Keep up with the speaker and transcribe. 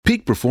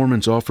Peak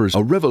Performance offers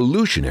a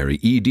revolutionary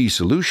ED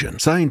solution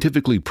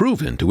scientifically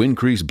proven to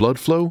increase blood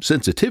flow,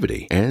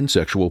 sensitivity, and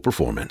sexual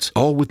performance.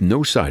 All with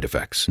no side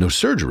effects, no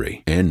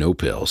surgery, and no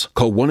pills.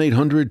 Call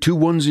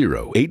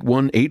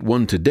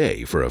 1-800-210-8181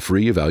 today for a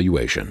free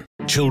evaluation.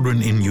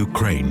 Children in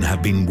Ukraine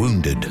have been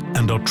wounded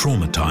and are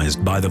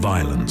traumatized by the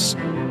violence.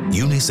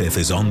 UNICEF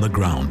is on the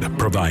ground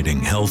providing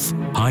health,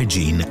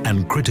 hygiene,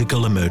 and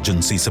critical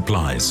emergency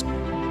supplies.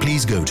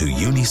 Please go to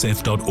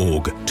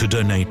unicef.org to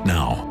donate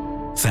now.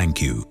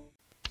 Thank you.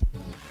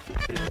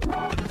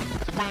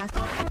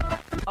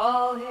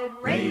 All Hit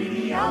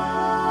Radio.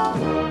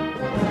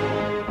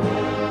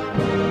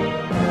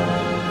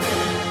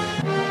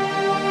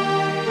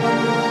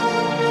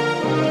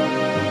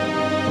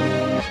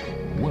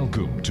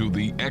 Welcome to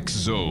the X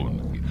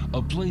Zone,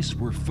 a place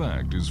where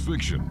fact is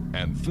fiction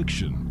and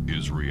fiction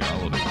is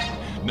reality.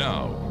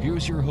 Now,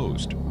 here's your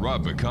host,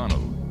 Rob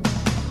McConnell.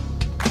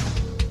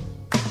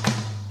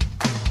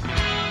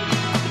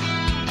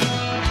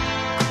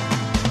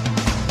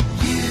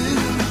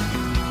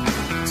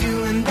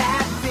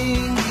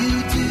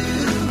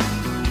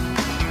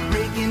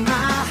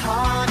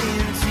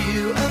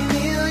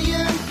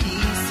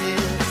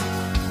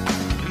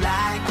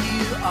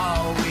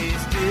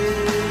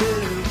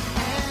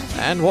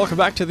 And welcome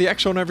back to the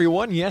X Zone,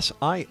 everyone. Yes,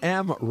 I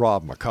am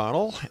Rob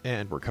McConnell,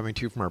 and we're coming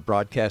to you from our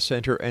broadcast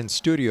center and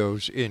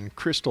studios in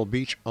Crystal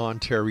Beach,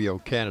 Ontario,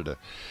 Canada.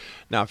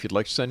 Now, if you'd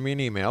like to send me an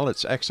email,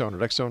 it's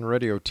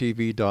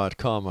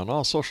xzone@xzoneradiotv.com. On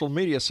all social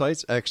media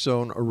sites,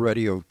 Xzone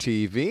Radio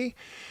TV.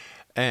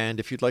 And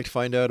if you'd like to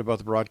find out about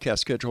the broadcast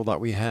schedule that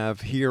we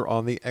have here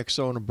on the X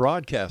Zone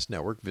Broadcast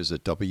Network,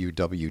 visit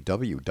www.xzbn.net.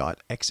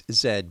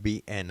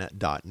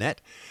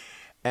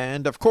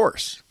 And, of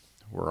course,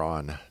 we're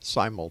on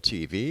Simul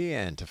TV,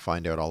 and to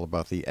find out all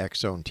about the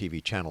X Zone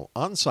TV channel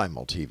on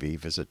Simul TV,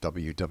 visit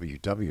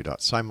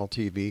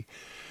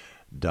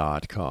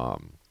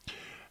www.simultv.com.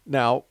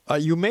 Now,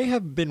 you may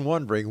have been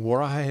wondering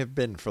where I have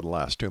been for the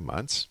last 2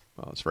 months.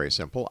 Well, it's very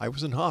simple. I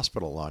was in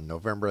hospital on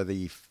November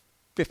the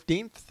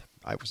 15th.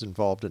 I was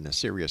involved in a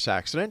serious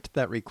accident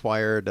that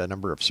required a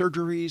number of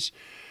surgeries.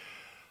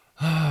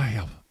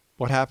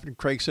 What happened?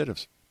 Craig said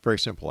it's very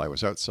simple. I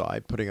was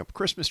outside putting up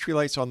Christmas tree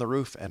lights on the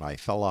roof, and I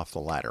fell off the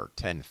ladder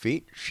 10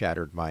 feet,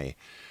 shattered my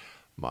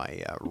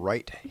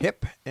right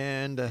hip,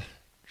 and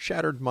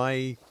shattered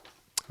my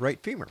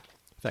right femur.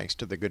 Thanks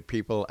to the good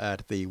people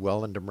at the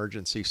Welland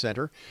Emergency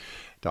Center,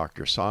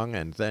 Dr. Song,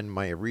 and then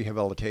my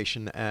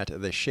rehabilitation at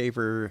the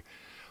Shaver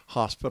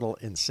Hospital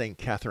in St.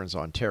 Catharines,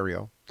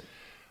 Ontario.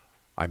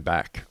 I'm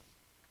back,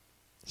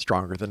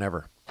 stronger than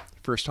ever.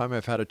 First time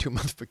I've had a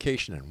 2-month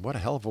vacation, and what a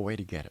hell of a way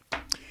to get it.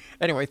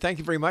 Anyway, thank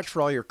you very much for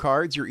all your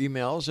cards, your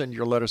emails, and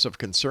your letters of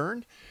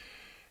concern.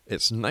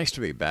 It's nice to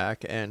be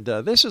back, and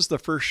this is the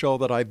first show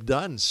that I've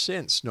done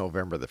since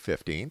November the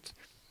 15th.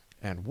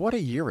 And what a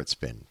year it's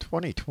been.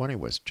 2020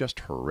 was just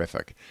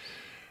horrific.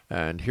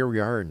 And here we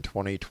are in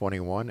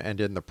 2021,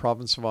 and in the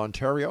province of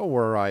Ontario,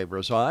 where I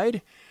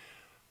reside,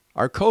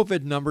 our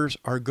COVID numbers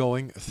are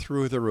going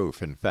through the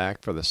roof. In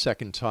fact, for the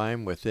second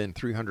time within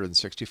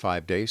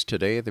 365 days,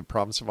 today the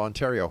province of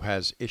Ontario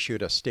has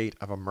issued a state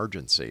of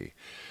emergency.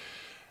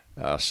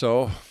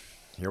 So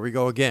here we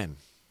go again.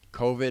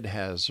 COVID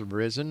has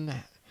risen.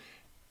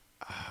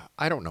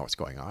 I don't know what's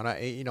going on.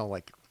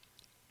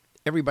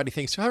 Everybody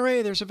thinks,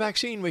 hooray, there's a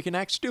vaccine. We can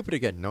act stupid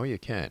again. No, you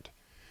can't.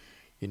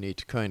 You need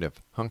to kind of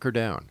hunker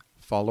down.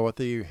 Follow what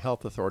the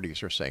health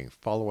authorities are saying.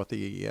 Follow what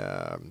the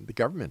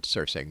governments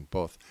are saying,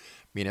 both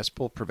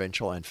municipal,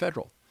 provincial, and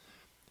federal.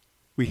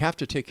 We have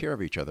to take care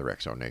of each other,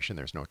 X Zone Nation.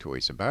 There's no two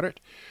ways about it.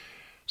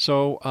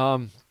 So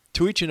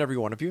to each and every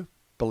one of you,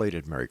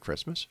 belated Merry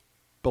Christmas.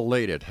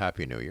 Belated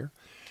Happy New Year,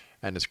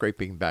 and it's great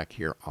being back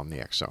here on the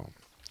X Zone.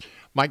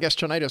 My guest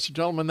tonight is a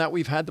gentleman that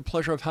we've had the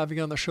pleasure of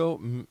having on the show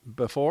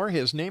before.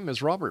 His name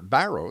is Robert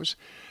Barrows,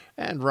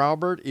 and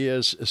Robert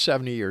is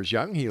 70 years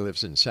young. He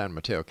lives in San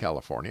Mateo,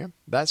 California.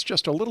 That's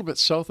just a little bit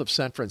south of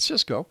San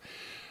Francisco.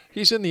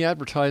 He's in the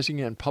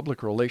advertising and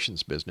public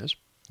relations business.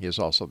 He is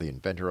also the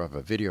inventor of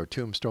a video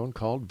tombstone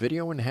called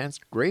Video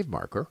Enhanced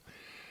Gravemarker,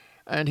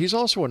 and he's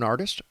also an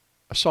artist,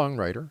 a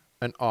songwriter,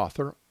 an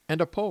author,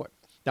 and a poet.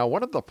 Now,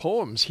 one of the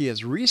poems he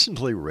has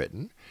recently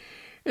written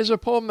is a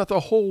poem that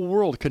the whole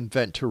world can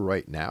vent to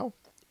right now.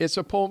 It's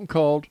a poem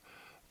called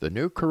The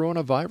New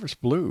Coronavirus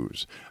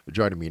Blues.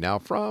 Joining me now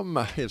from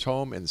his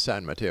home in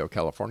San Mateo,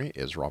 California,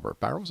 is Robert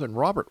Barrows. And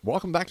Robert,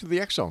 welcome back to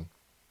the X Zone.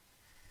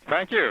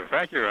 Thank you,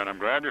 and I'm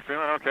glad you're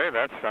feeling okay.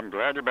 I'm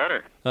glad you're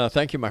better.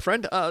 Thank you, my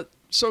friend.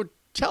 So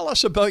tell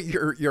us about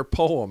your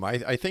poem.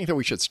 I think that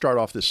we should start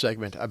off this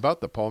segment about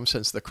the poem,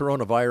 since the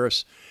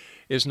coronavirus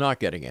is not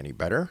getting any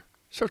better.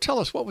 So tell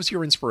us, what was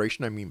your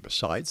inspiration,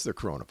 besides the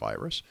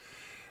coronavirus?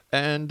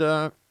 And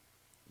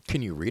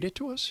can you read it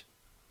to us?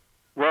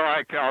 Well,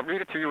 I'll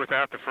read it to you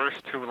without the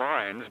first two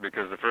lines,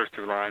 because the first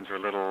two lines are a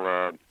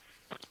little...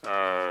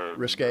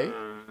 risque?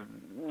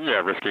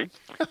 Risky.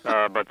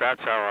 But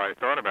that's how I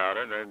thought about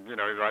it. And,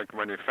 like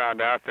when you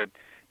found out that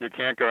you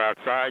can't go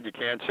outside, you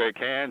can't shake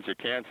hands, you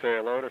can't say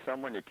hello to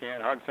someone, you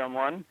can't hug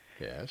someone,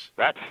 Yes.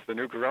 That's the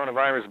new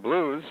coronavirus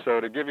blues. So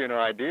to give you an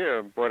idea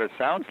of what it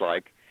sounds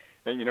like,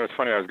 and you know, it's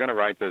funny, I was going to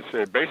write this.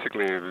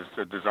 Basically, it was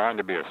designed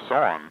to be a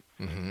song,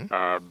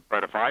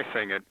 but if I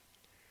sing it,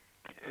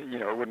 you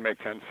know, it wouldn't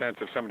make sense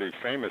if somebody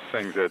famous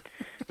sings it.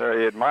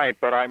 It might,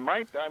 but I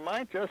might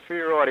just for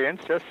your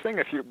audience, just sing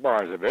a few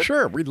bars of it.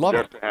 Sure, we'd love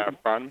just to have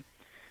fun.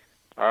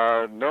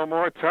 No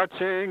more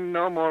touching,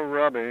 no more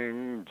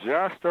rubbing,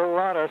 just a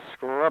lot of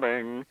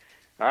scrubbing.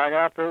 I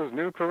got those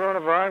new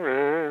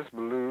coronavirus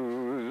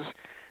blues.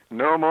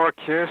 No more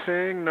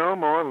kissing, no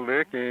more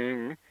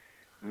licking,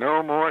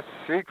 no more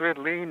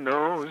secretly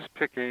nose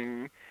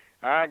picking.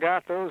 I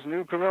got those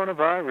new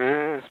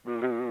coronavirus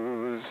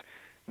blues.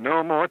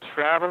 No more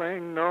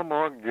traveling, no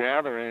more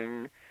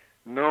gathering,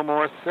 no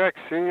more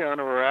sexy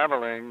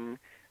unraveling.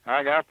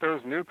 I got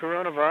those new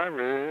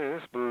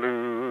coronavirus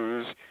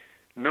blues.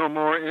 No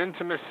more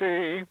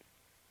intimacy,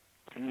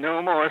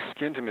 no more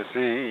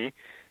skintimacy,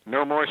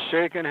 no more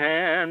shaking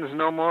hands,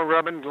 no more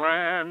rubbing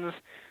glands,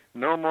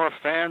 no more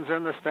fans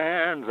in the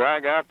stands. I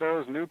got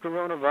those new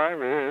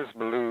coronavirus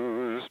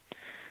blues.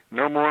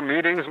 No more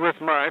meetings with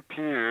my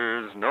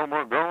peers, no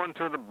more going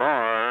to the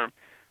bar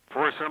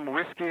for some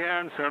whiskey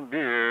and some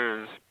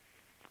beers.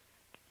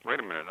 Wait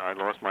a minute, I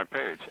lost my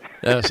page.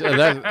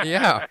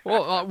 Yeah.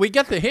 Well, we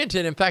get the hint,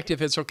 and in fact,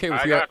 if it's okay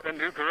with you... I got the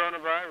new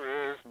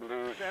coronavirus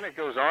blues, and it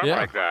goes on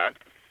like that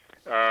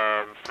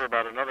for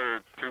about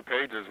another 2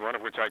 pages, one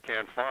of which I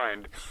can't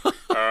find.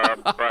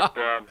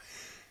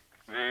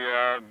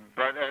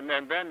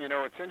 And then, you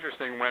know, it's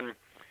interesting when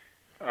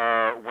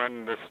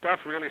the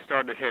stuff really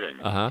started hitting,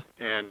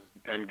 and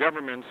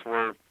governments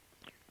were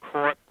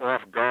caught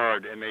off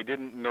guard and they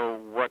didn't know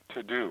what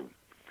to do.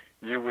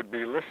 You would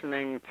be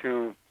listening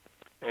to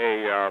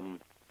a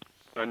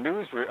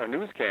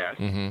newscast,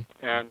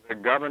 and the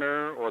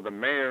governor or the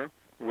mayor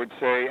would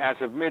say,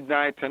 as of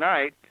midnight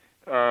tonight,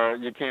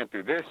 you can't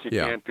do this, you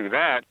can't do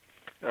that.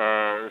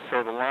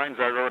 So the lines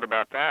I wrote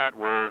about that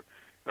were,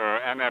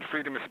 and that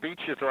freedom of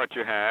speech you thought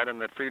you had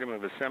and that freedom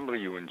of assembly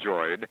you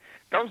enjoyed,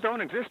 those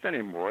don't exist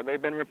anymore.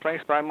 They've been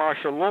replaced by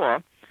martial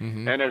law.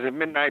 And as of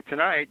midnight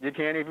tonight, you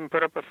can't even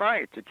put up a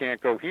fight. You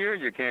can't go here,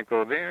 you can't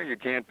go there, you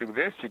can't do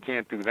this, you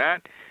can't do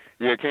that.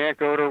 You can't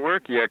go to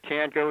work, you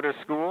can't go to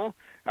school.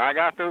 I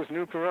got those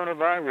new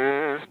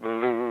coronavirus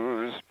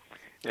blues.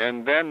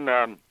 And then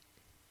a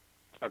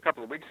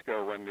couple of weeks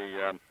ago when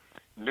the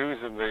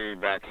news of the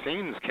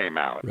vaccines came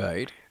out,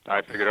 I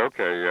figured,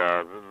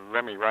 okay,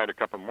 let me write a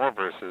couple more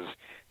verses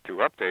to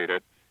update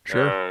it.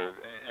 Sure.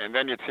 And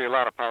then you'd see a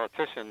lot of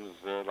politicians,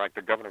 like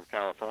the governor of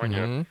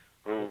California,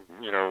 who,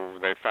 you know,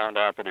 they found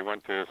out that he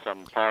went to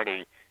some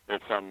party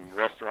at some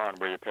restaurant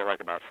where you pay like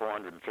about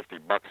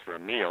 $450 for a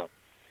meal.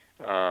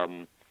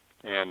 And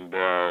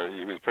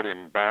he was pretty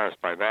embarrassed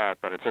by that.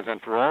 But it says,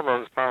 and for all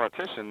those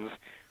politicians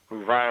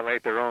who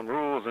violate their own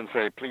rules and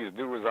say, please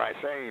do as I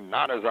say,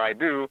 not as I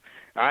do,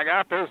 I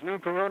got those new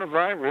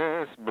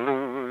coronavirus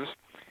blues.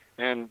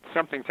 And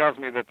something tells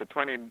me that the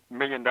 $20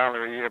 million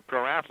a year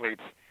pro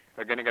athletes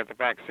are going to get the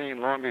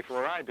vaccine long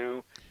before I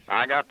do.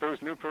 I got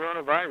those new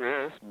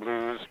coronavirus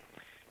blues.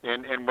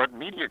 And what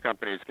media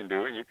companies can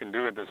do, and you can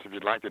do it this if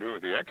you'd like to do it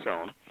with the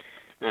X-Zone,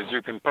 is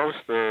you can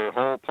post the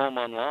whole poem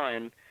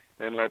online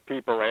and let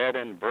people add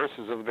in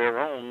verses of their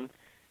own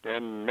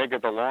and make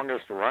it the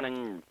longest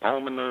running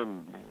poem in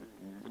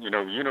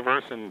the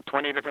universe in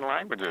 20 different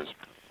languages.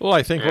 Well,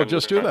 I think we'll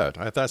just do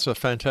that. That's a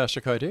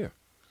fantastic idea.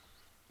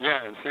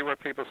 Yeah, and see what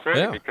people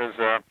say, because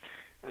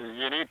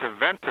you need to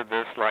vent to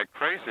this like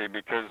crazy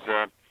because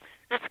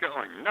it's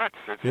going nuts.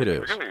 It's really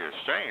a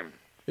shame.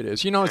 It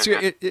is. You know, it's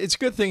a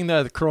good thing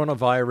that the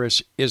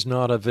coronavirus is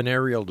not a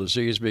venereal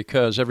disease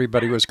because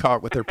everybody was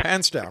caught with their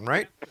pants down,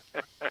 right?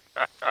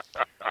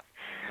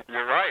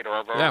 You're right.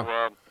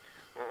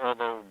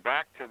 Although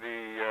back to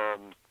the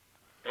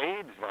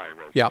AIDS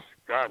virus,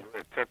 God,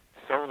 it took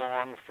so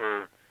long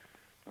for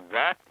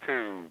that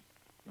to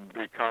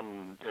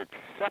become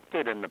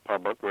accepted in the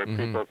public, where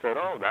people said,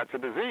 "Oh, that's a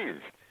disease.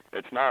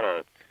 It's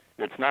not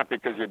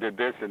because you did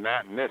this and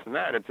that and this and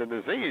that. It's a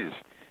disease."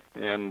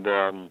 And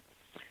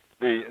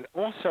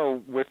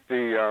also with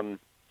the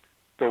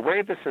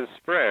way this has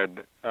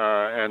spread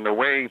and the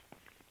way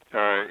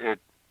early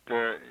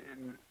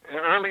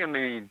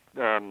in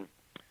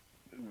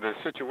the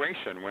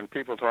situation when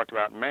people talked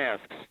about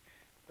masks,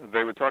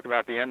 they would talk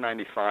about the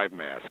N95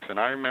 masks. And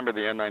I remember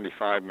the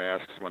N95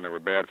 masks when there were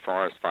bad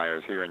forest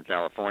fires here in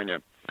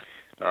California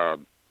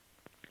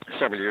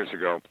several years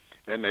ago.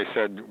 And they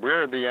said,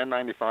 wear the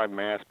N95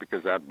 mask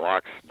because that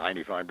blocks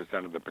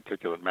 95% of the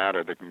particulate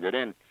matter that can get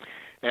in.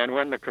 And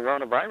when the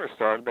coronavirus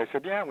started, they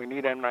said, yeah, we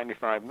need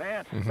N95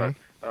 masks, but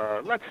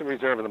let's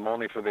reserve them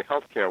only for the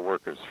healthcare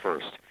workers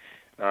first.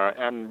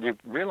 And you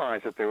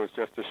realize that there was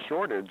just a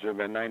shortage of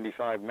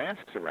N95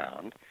 masks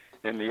around.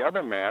 And the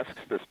other masks,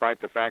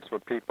 despite the fact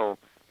that people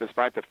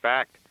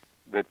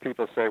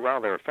say, well,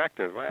 they're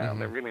effective, well,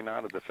 they're really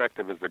not as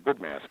effective as the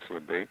good masks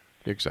would be.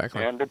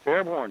 Exactly. And it's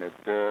airborne. It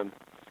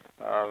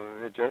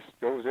just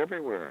goes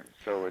everywhere.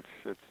 So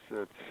it's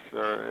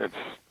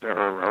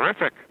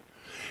horrific.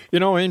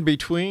 In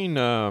between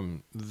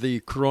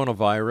the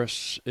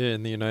coronavirus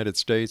in the United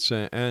States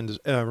and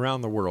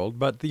around the world,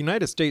 but the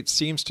United States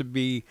seems to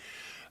be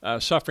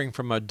suffering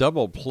from a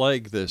double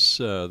plague this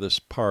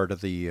part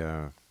of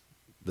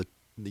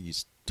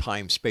these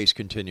time-space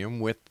continuum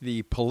with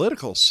the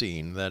political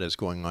scene that is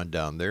going on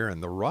down there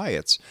and the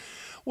riots.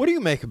 What do you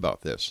make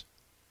about this?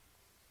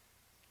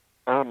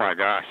 Oh my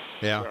gosh!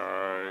 Yeah.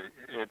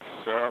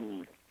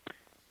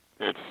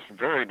 It's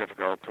very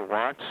difficult to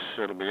watch.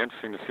 It'll be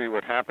interesting to see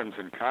what happens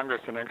in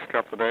Congress the next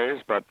couple of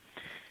days, but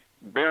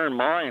bear in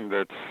mind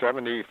that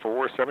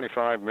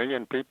 75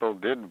 million people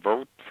did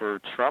vote for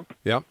Trump.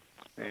 Yep.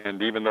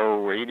 And even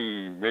though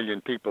 80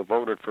 million people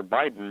voted for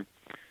Biden,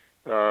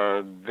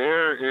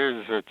 there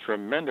is a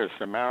tremendous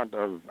amount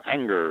of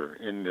anger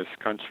in this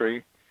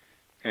country,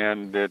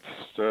 and it's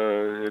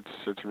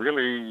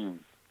really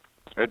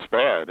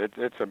bad.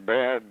 It's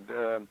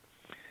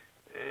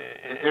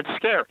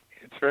scary.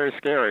 It's very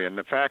scary, and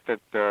the fact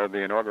that the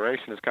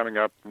inauguration is coming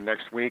up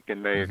next week,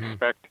 and they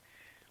expect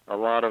a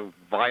lot of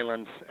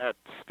violence at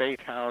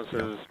state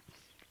houses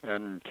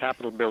and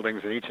Capitol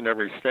buildings in each and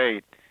every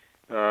state.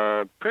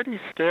 Pretty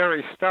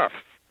scary stuff.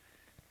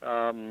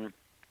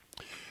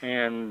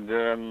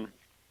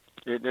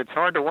 It's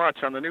hard to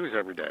watch on the news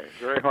every day. It's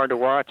very hard to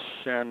watch,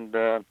 and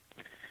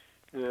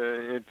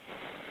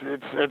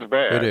it's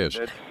bad. It is.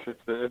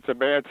 It's a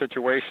bad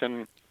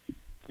situation.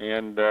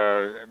 And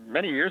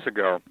many years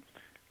ago,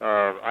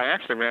 I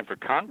actually ran for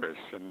Congress.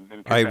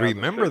 In I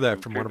remember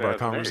that from one of our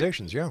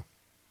conversations. Yeah.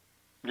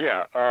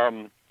 Yeah.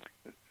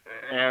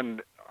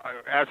 And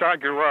as I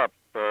grew up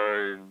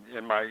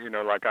in my,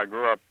 I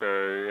grew up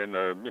in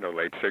the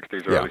late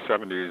 '60s, early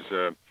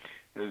 '70s.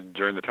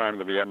 During the time of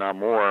the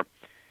Vietnam War,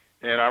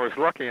 and I was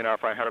lucky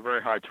enough. I had a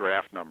very high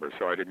draft number,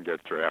 so I didn't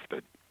get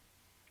drafted.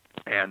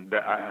 And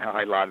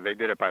they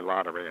did it by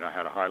lottery, and I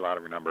had a high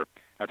lottery number.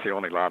 That's the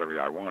only lottery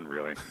I won,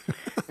 really.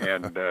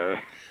 And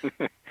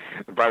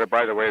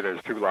by the way,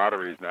 there's two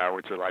lotteries now,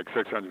 which are like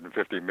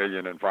 650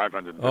 million and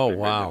 550 million. Oh,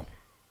 wow.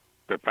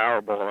 The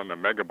Powerball and the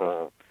Mega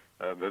Ball.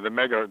 The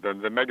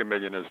Mega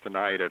Million is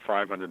tonight at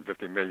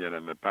 550 million,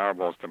 and the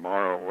Powerball's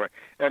tomorrow.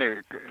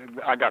 Anyway,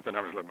 I got the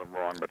numbers a little bit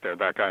wrong, but they're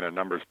that kind of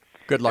numbers.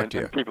 Good luck to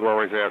you. And people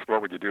always ask,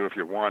 what would you do if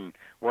you won?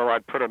 Well,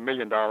 I'd put $1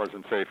 million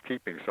in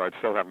safekeeping, so I'd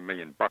still have $1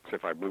 million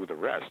if I blew the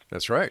rest.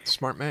 That's right.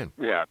 Smart man.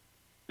 Yeah.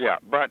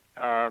 But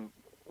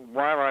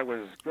while I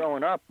was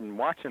growing up and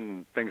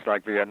watching things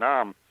like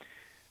Vietnam,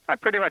 I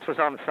pretty much was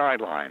on the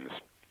sidelines.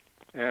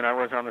 And I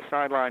was on the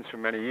sidelines for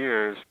many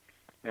years,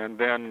 and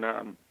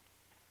then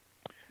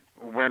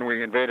when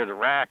we invaded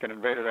Iraq and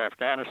invaded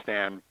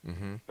Afghanistan,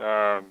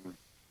 I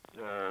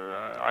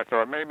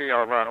thought maybe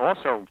I'll run.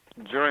 Also,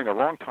 during a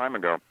long time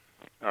ago,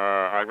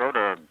 I wrote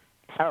a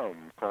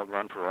poem called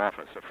Run for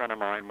Office. A friend of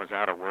mine was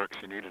out of work.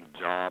 She needed a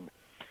job.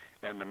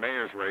 And the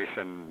mayor's race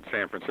in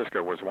San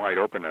Francisco was wide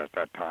open at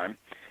that time.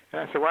 And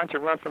I said, why don't you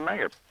run for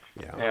mayor?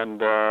 Yeah. And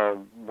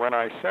when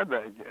I said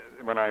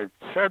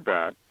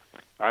that,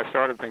 I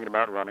started thinking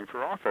about running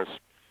for office.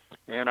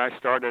 And I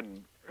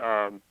started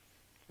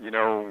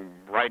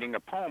writing a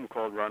poem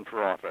called Run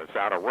for Office.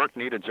 Out of work,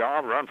 need a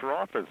job, run for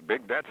office.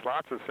 Big debts,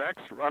 lots of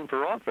sex, run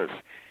for office.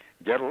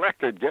 Get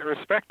elected, get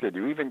respected.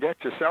 You even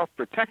get yourself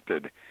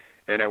protected.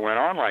 And it went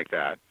on like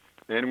that.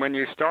 And when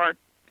you start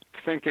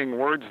thinking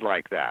words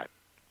like that,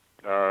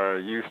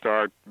 you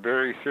start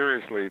very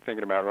seriously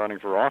thinking about running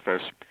for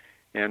office.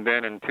 And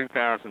then in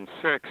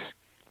 2006,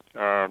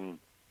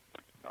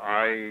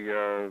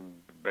 I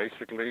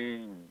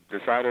basically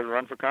decided to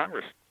run for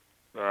Congress.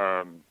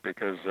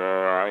 Because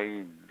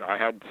I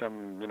had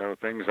some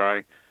things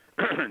I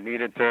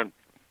needed to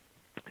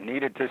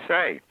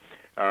say.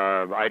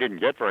 I didn't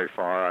get very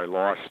far. I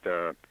lost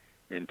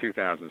in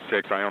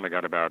 2006. I only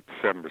got about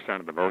 7%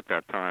 of the vote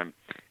that time,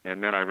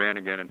 and then I ran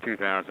again in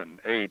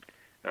 2008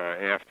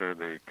 after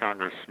the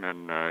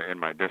congressman in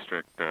my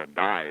district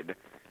died,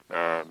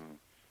 and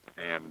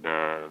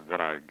then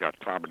I got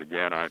clobbered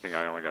again. I think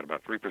I only got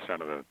about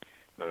 3% of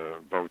the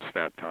votes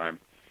that time.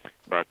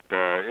 But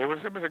it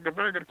was a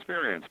very good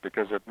experience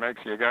because it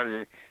makes you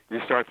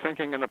start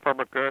thinking in the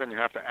public good, and you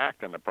have to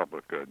act in the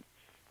public good.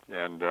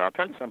 And I'll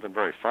tell you something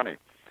very funny.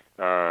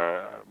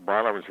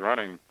 While I was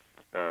running,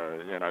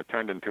 and I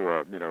turned into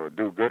a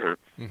do-gooder.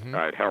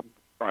 I'd help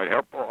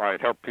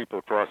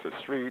people cross the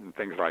street and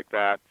things like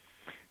that.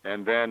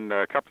 And then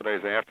a couple of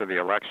days after the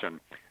election,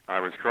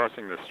 I was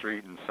crossing the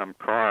street and some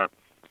car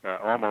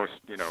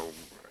almost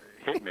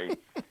hit me,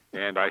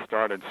 and I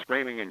started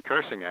screaming and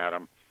cursing at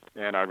him.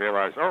 And I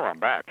realized, I'm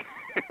back.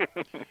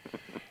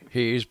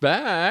 He's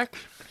back.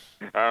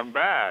 I'm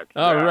back.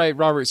 All right,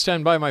 Robert,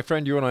 stand by, my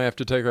friend. You and I have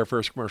to take our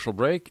first commercial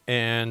break.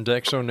 And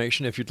Exo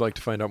Nation, if you'd like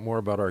to find out more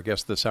about our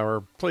guest this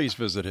hour, please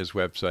visit his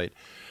website,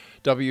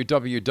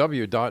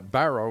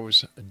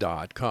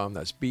 www.barrows.com.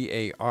 That's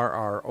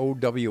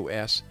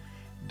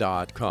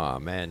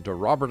BARROWS.com. And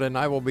Robert and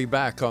I will be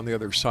back on the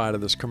other side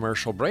of this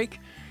commercial break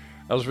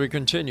as we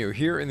continue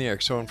here in the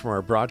X Zone from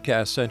our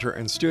broadcast center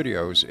and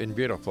studios in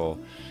beautiful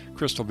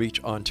Crystal Beach,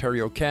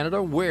 Ontario,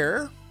 Canada,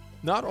 where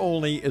Not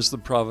only is the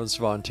province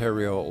of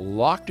Ontario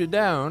locked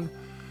down,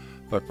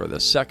 but for the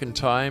second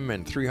time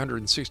in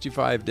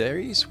 365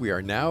 days, we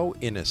are now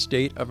in a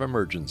state of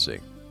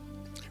emergency.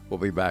 We'll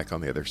be back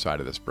on the other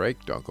side of this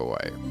break. Don't go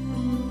away.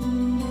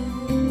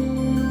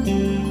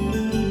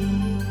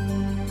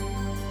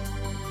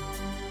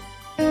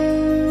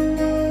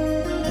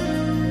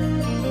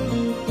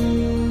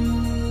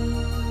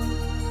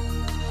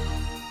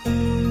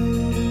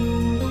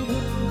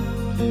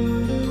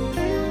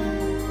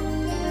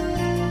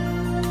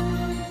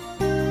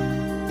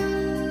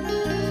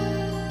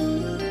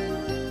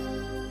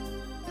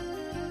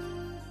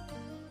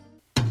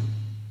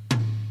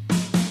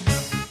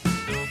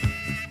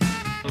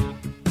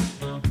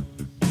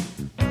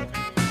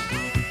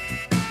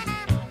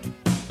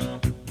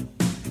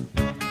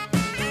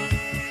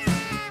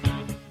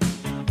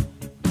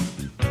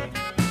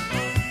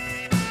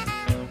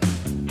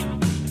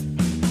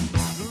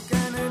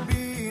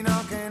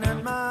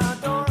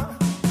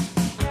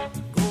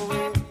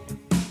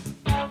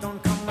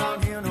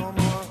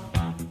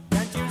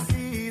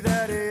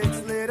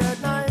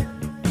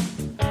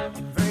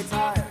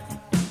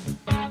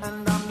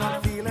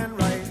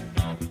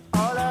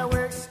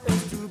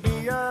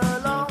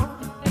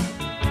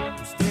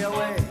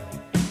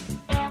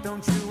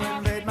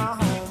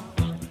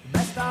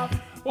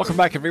 Welcome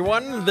back,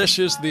 everyone. This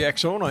is the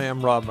X-Zone. I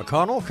am Rob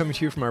McConnell, coming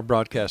to you from our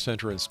broadcast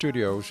center and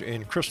studios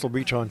in Crystal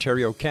Beach,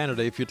 Ontario,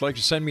 Canada. If you'd like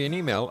to send me an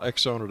email,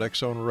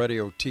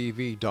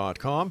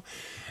 xzone@xzoneradiotv.com,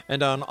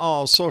 and on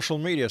all social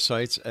media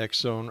sites,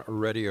 X-Zone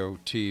Radio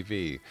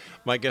TV.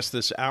 My guest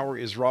this hour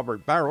is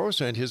Robert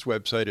Barrows, and his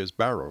website is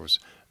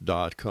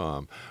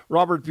BARROWS.com.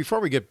 Robert,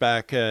 before we get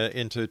back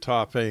into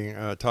talking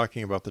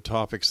about the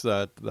topics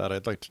that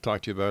I'd like to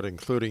talk to you about,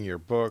 including your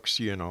books,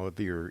 your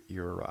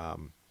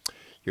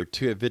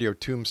video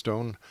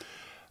tombstone.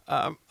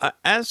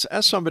 As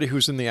somebody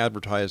who's in the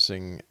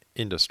advertising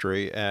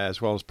industry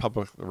as well as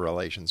public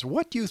relations,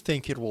 what do you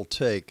think it will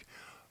take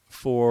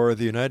for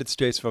the United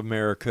States of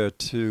America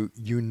to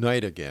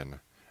unite again?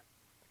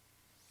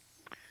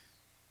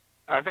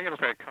 I think it'll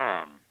take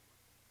calm.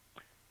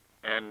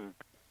 And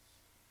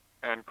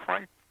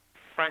quite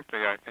frankly,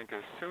 I think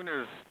as soon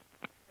as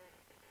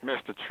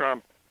Mr.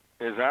 Trump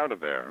is out of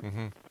there,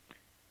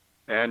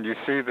 and you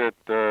see that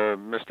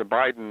Mr.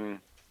 Biden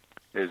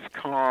is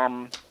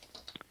calm,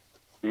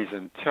 he's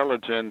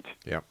intelligent.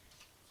 Yeah.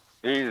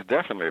 He's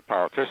definitely a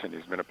politician.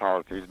 He's been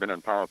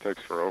in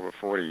politics for over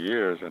 40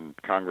 years in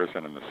Congress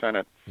and in the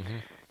Senate.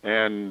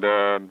 And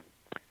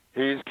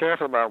he's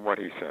careful about what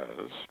he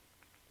says.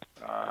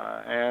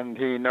 And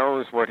he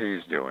knows what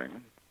he's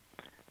doing.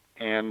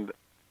 And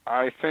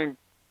I think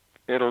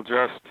it'll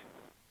just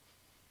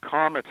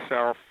calm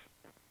itself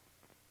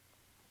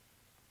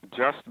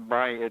just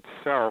by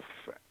itself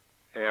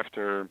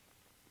after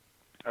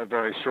a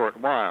very short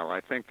while. I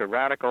think the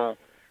radical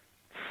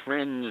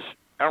fringe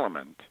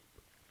element,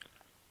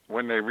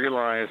 when they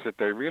realize that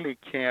they really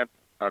can't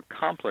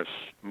accomplish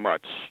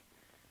much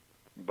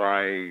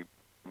by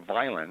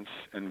violence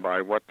and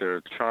by what they're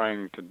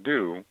trying to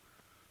do,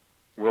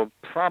 will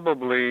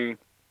probably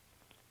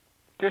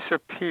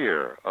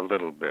disappear a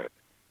little bit.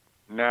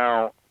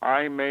 Now,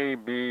 I may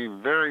be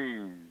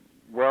very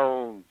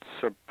well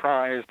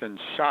surprised and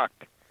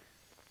shocked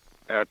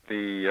at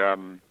the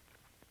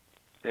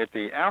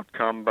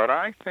outcome, but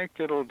I think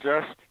it'll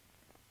just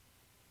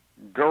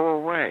go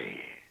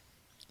away.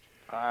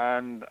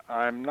 And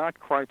I'm not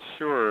quite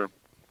sure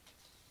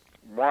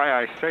why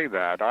I say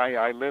that.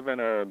 I live in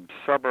a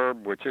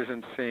suburb which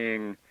isn't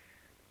seeing,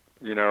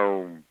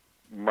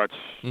 much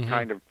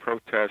kind of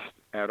protest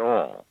at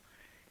all.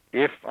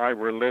 If I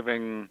were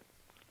living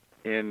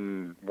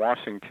in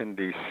Washington,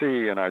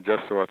 D.C., and I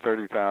just saw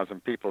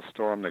 30,000 people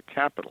storm the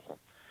Capitol,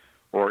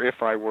 or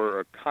if I were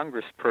a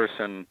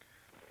congressperson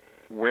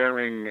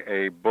wearing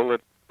a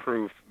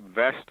bulletproof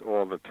vest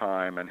all the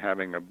time and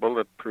having a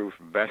bulletproof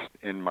vest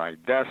in my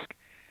desk,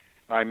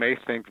 I may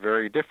think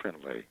very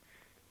differently.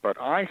 But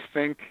I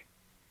think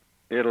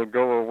it'll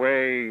go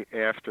away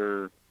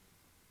after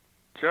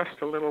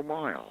just a little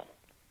while.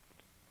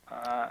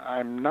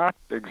 I'm not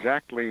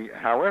exactly,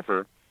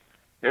 however,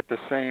 at the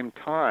same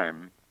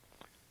time,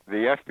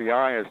 the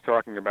FBI is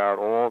talking about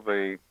all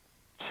the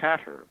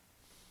chatter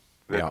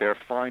that they're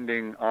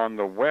finding on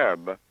the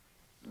web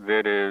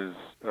that is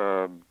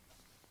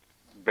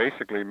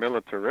basically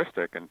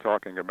militaristic and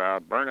talking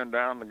about burning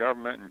down the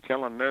government and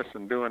killing this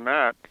and doing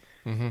that.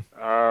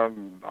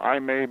 I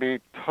may be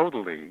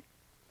totally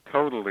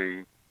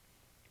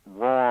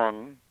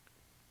wrong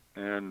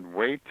and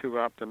way too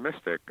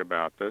optimistic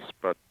about this,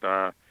 but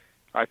I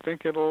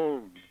think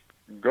it'll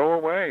go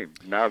away.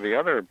 Now, the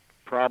other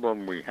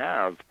problem we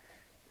have,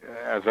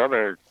 as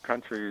other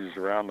countries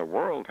around the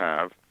world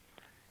have,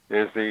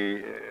 is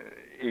the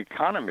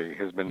economy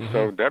has been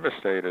so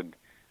devastated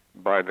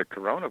by the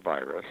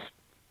coronavirus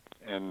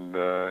and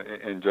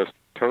just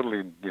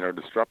totally,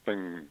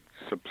 disrupting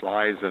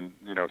supplies and,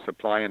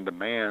 supply and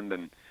demand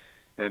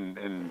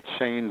and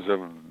chains of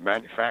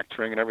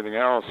manufacturing and everything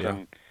else,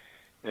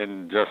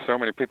 and just so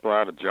many people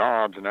out of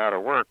jobs and out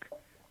of work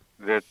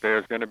that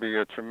there's going to be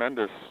a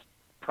tremendous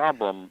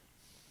problem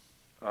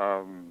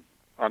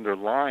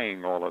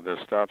underlying all of this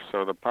stuff.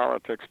 So the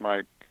politics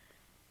might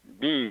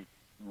be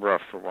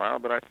rough for a while,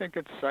 but I think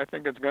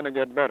it's going to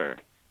get better.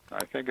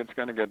 I think it's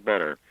going to get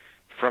better.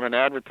 From an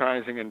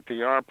advertising and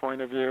PR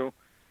point of view,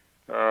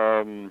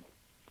 wow,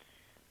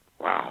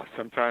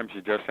 sometimes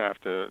you just have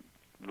to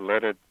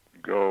let it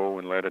go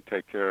and let it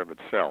take care of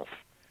itself.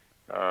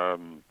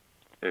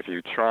 If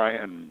you try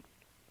and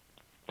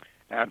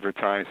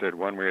advertise it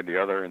one way or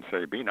the other and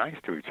say, be nice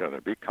to each other,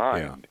 be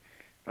kind,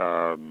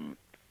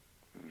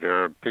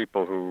 there are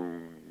people who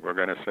are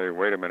going to say,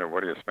 wait a minute,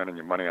 what are you spending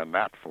your money on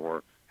that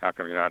for? How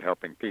come you're not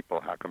helping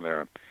people? How come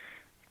there are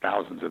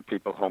thousands of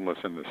people homeless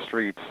in the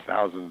streets,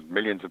 thousands,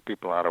 millions of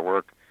people out of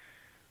work?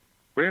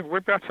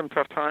 We've got some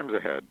tough times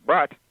ahead.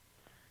 But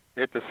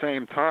at the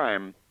same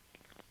time,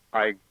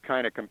 I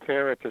kind of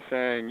compare it to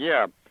saying,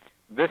 yeah,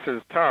 this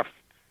is tough,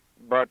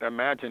 but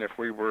imagine if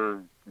we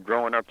were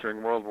growing up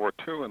during World War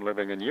II and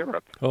living in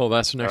Europe. Oh,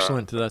 that's an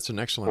excellent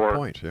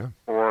point. Yeah.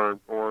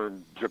 Or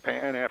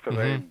Japan after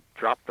they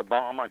dropped the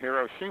bomb on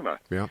Hiroshima.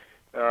 Yeah.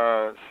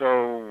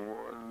 So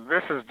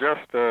this is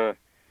just a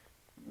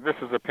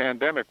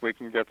pandemic we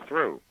can get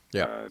through.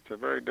 Yeah. It's a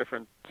very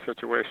different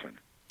situation.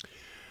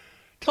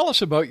 Tell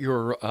us about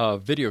your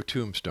video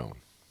tombstone.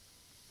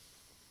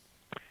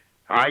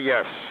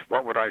 Yes.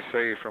 What would I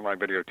say for my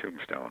video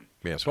tombstone?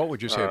 Yes. What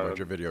would you say about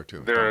your video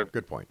tombstone?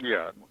 Good point.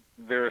 Yeah.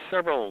 There are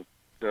several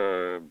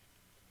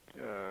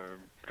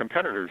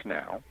competitors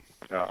now.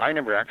 I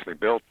never actually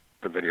built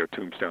the video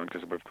tombstone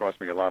because it would have cost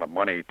me a lot of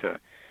money to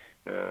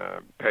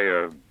pay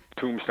a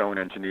tombstone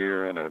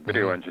engineer and a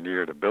video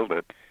engineer to build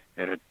it,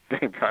 and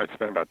I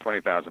spent about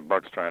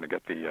 $20,000 trying to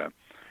get the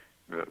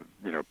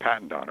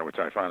patent on it, which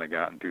I finally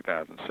got in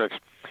 2006.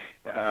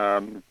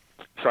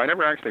 So I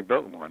never actually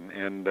built one,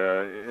 and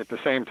at the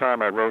same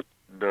time I wrote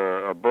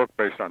a book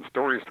based on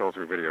stories told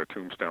through video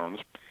tombstones,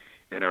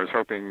 and I was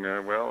hoping,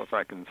 if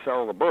I can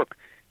sell the book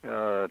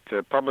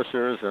to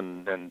publishers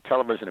and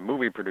television and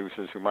movie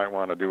producers who might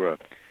want to do a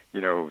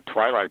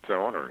Twilight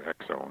Zone or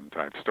X Zone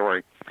type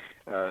story,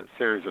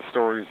 series of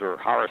stories or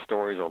horror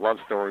stories or love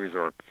stories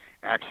or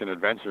action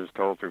adventures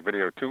told through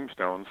video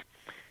tombstones,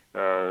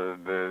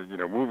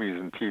 the movies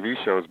and TV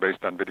shows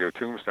based on video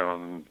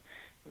tombstones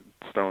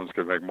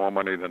could make more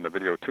money than the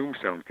video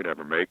tombstone could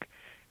ever make,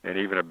 and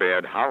even a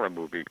bad horror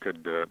movie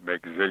could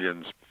make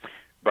zillions.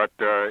 But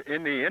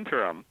in the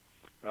interim,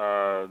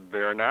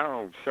 there are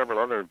now several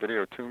other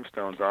video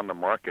tombstones on the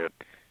market.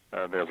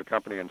 There's a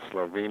company in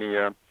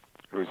Slovenia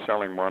who's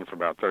selling one for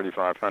about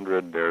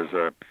 $3,500. There's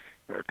a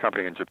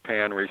company in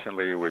Japan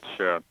recently which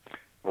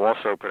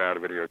also put out a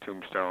video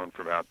tombstone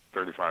for about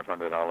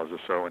 $3,500 or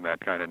so, in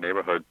that kind of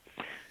neighborhood.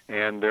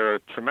 And there are a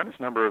tremendous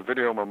number of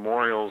video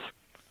memorials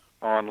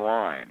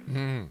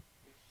online.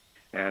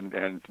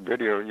 And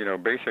video,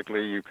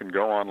 basically you can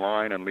go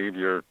online and leave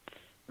your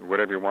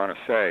whatever you want to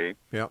say.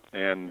 Yep.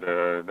 And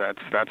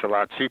that's a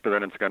lot cheaper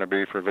than it's going to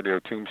be for a video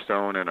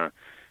tombstone and a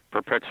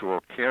perpetual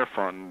care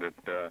fund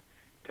that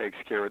takes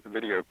care of the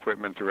video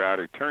equipment throughout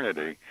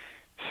eternity.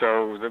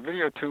 So the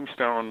video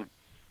tombstone,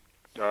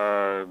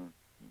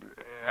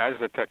 as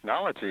the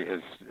technology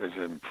has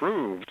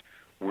improved,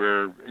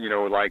 where,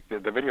 like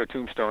the video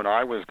tombstone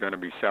I was going to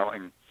be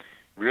selling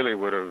really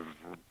would have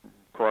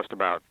cost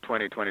about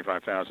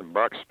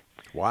 $25,000.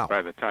 Wow.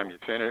 By the time you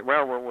finish it.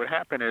 Well, what would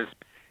happen is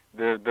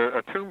the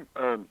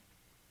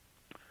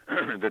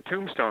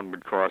tombstone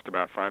would cost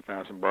about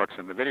 $5,000,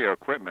 and the video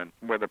equipment,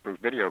 weatherproof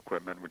video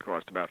equipment, would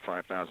cost about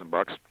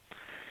 $5,000.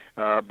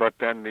 But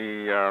then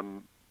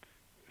the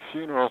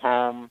funeral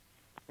home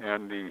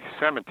and the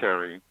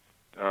cemetery,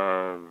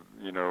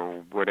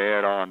 would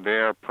add on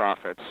their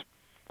profits.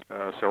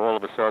 So all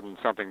of a sudden,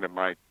 something that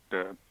might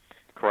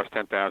cost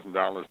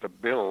 $10,000 to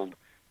build,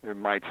 it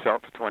might sell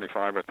for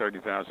 $25,000 or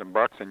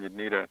 $30,000, and you'd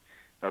need a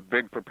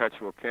big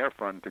perpetual care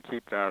fund to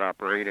keep that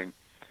operating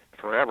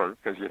forever,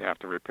 because you'd have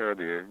to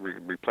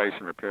replace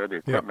and repair the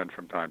equipment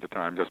from time to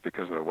time just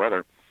because of the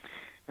weather.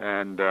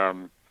 And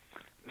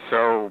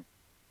so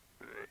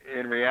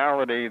in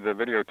reality, the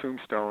video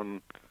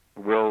tombstone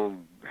will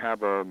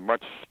have a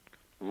much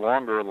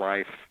longer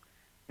life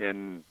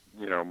in,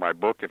 my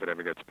book, if it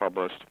ever gets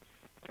published,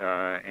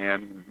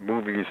 and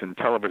movies and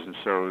television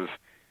shows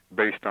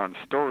based on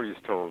stories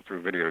told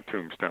through video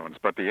tombstones.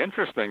 But the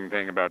interesting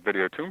thing about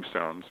video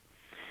tombstones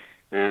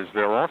is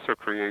they'll also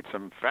create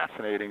some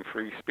fascinating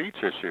free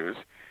speech issues,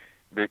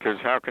 because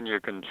how can you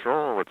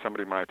control what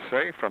somebody might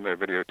say from their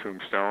video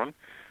tombstone?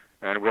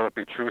 And will it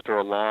be truth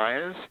or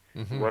lies?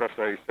 What if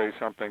they say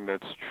something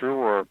that's true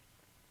or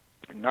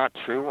not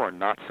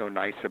so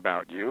nice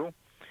about you?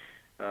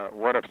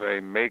 What if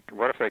they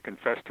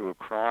confess to a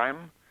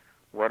crime?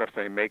 What if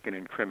they make an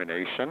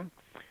incrimination?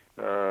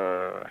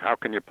 How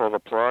can you pull the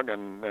plug,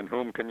 and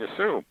whom can you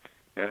sue?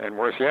 And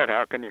worse yet,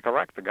 how can you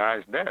collect? The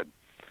guy's dead.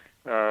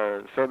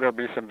 So there'll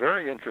be some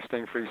very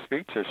interesting free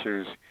speech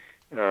issues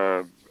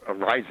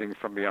arising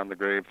from beyond the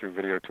grave through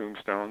video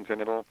tombstones,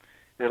 and it'll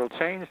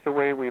change the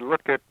way we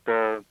look at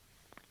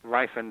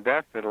life and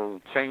death.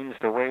 It'll change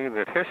the way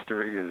that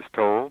history is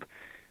told,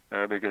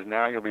 because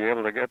now you'll be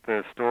able to get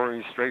the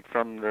story straight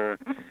from the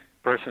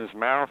person's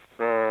mouth,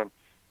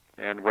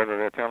 and whether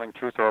they're telling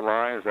truth or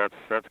lies,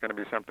 that's going to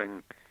be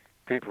something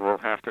people will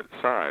have to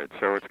decide.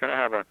 So it's going to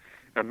have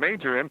a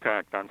major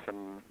impact on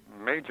some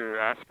major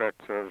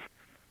aspects of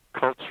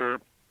culture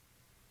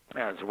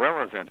as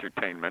well as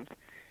entertainment,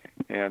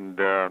 and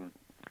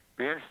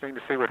be interesting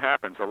to see what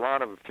happens. A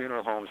lot of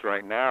funeral homes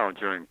right now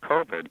during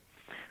COVID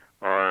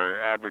are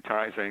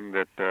advertising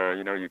that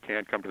you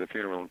can't come to the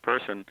funeral in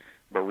person,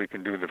 but we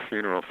can do the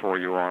funeral for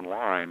you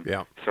online,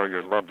 so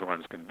your loved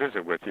ones can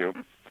visit with you,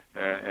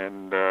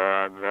 and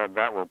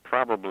that will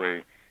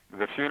probably,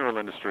 the funeral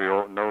industry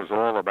knows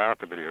all about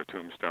the video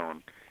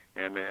tombstone,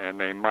 and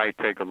they might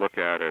take a look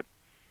at it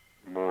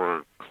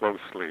more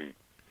closely.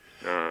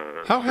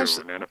 And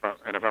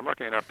if I'm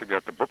lucky enough to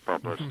get the book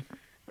published,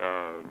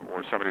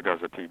 or somebody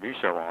does a TV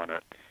show on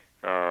it,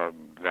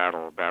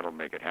 that'll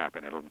make it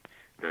happen.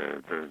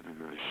 The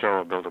show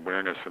will build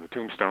awareness for the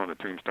tombstone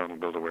will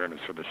build awareness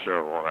for the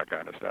show, all that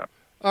kind of stuff.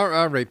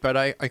 All right, but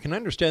I can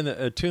understand that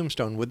a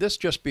tombstone. Would this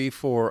just be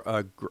for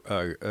a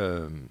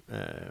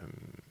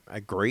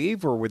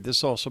grave, or would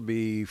this also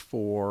be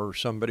for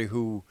somebody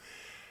who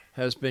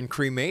has been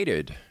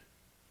cremated?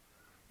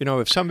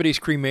 If somebody's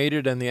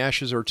cremated and the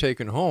ashes are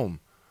taken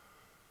home.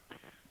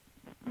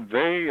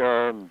 They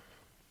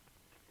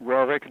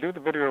could do the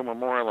video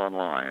memorial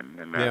online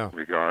in that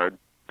regard.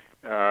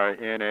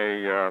 In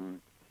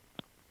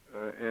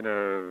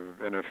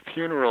a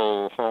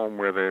funeral home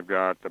where they've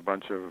got a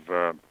bunch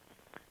of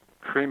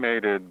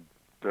cremated,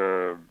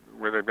 where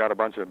they've got a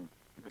bunch of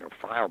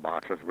file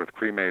boxes with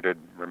cremated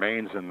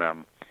remains in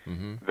them,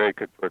 they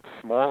could put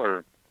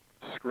smaller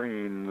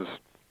screens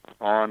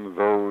on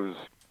those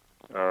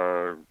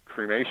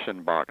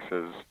cremation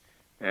boxes,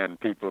 and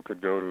people could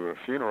go to a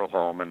funeral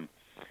home and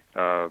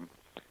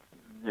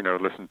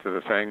listen to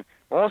the thing.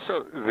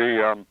 Also,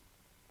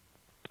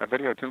 a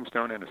video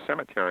tombstone in a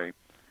cemetery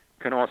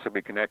can also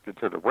be connected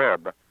to the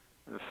web,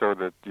 so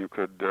that you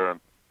could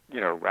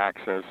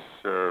access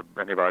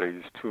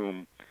anybody's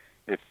tomb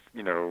if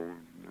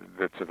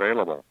that's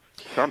available.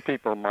 Some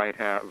people might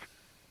have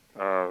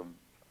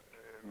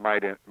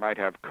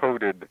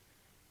coded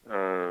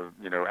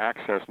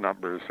access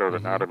numbers so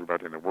that not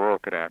everybody in the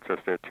world could access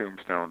their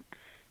tombstone,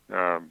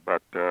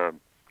 but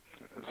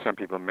some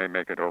people may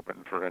make it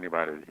open for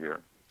anybody to hear.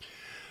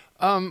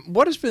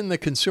 What has been the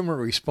consumer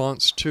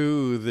response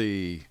to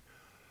the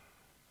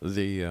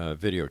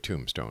video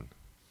tombstone?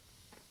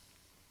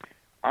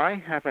 I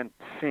haven't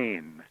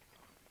seen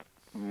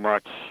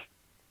much,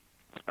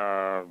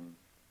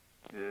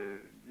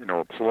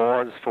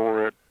 applause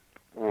for it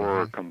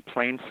or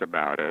complaints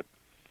about it.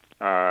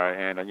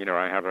 And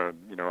I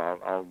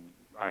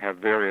have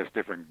various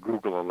different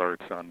Google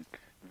alerts on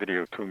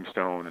video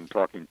tombstone and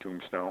talking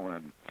tombstone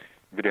and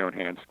video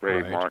enhanced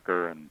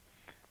Gravemarker and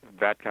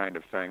that kind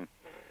of thing.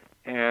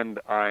 And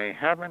I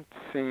haven't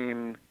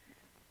seen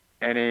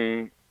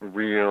any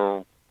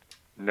real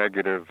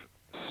negative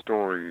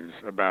stories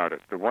about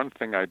it. The one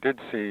thing I did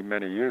see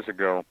many years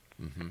ago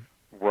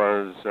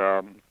was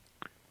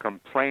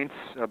complaints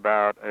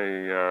about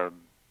a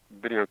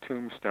video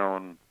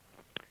tombstone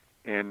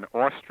in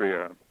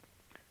Austria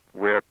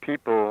where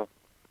people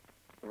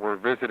were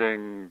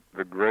visiting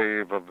the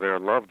grave of their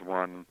loved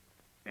one,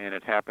 and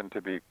it happened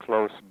to be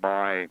close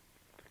by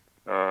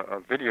a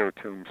video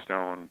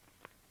tombstone,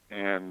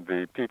 and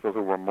the people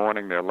who were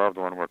mourning their loved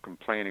one were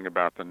complaining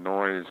about the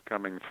noise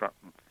coming from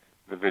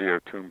the video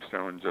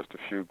tombstone just a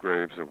few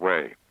graves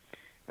away.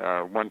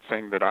 One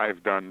thing that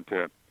I've done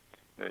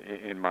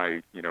in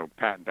my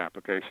patent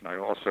application, I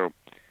also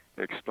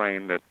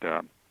explained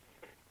that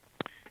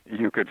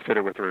you could fit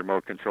it with a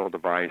remote control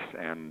device,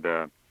 and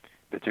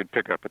that you'd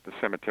pick up at the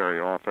cemetery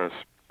office,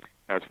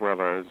 as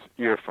well as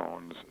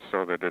earphones,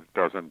 so that it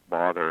doesn't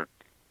bother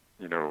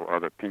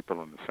other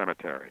people in the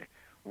cemetery.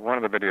 One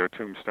of the video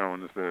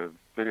tombstones that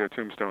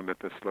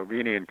the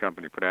Slovenian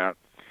company put out,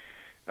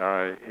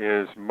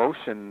 is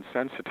motion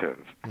sensitive,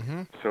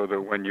 so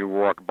that when you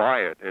walk by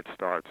it, it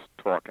starts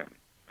talking.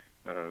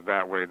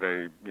 That way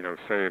they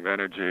save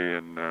energy,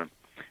 and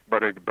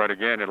but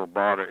again,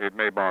 it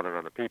may bother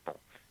other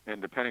people,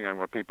 and depending on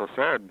what people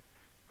said,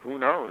 who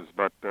knows?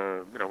 But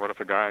what if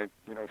a guy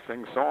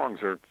sings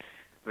songs, or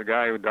the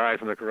guy who died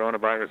from the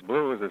coronavirus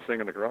blues is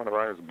singing the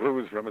coronavirus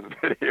blues from his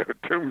video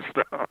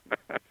tombstone?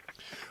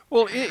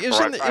 Well, I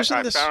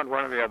found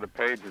one of the other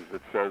pages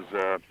that says,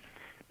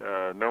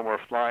 no more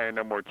flying,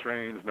 no more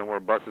trains, no more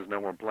buses,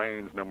 no more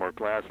planes, no more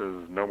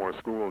classes, no more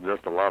school,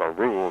 just a lot of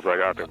rules. I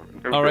got to.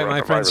 All right,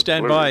 my friend,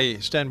 stand by.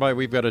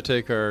 We've got to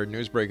take our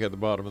news break at the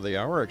bottom of the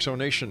hour. X-Zone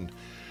Nation.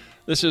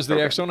 This is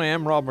the X-Zone. I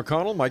am Rob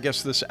McConnell. My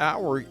guest this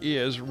hour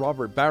is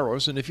Robert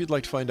Barrows. And if you'd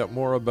like to find out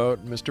more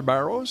about Mr.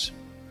 Barrows,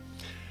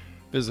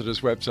 visit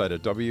his website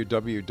at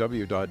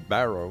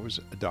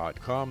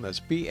www.barrows.com.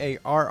 That's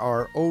BARROWS.com.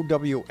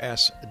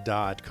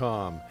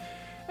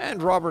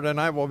 And Robert and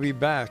I will be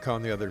back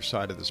on the other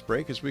side of this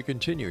break as we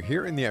continue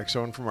here in the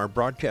X-Zone from our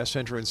broadcast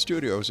center and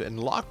studios in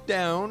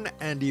lockdown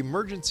and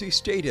emergency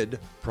stated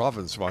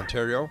province of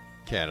Ontario,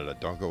 Canada.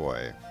 Don't go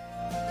away.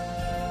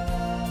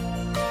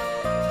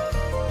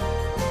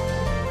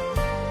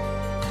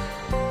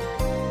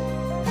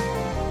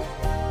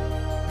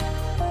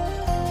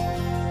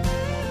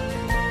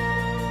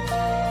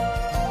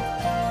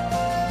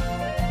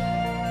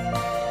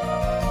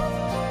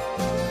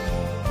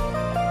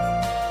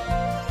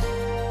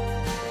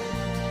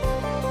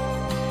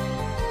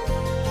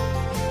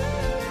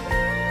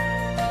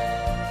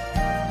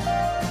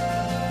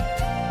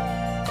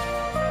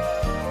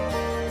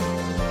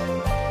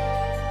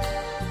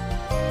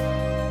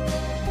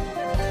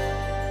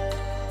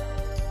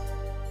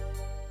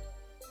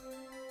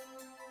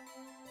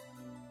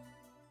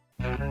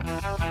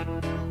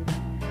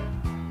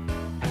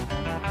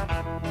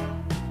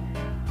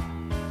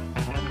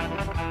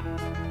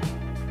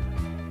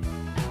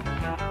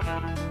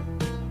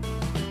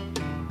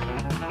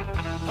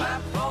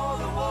 Clap for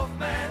the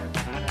Wolfman.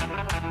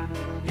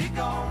 He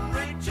gon'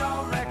 reach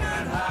your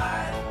record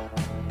high.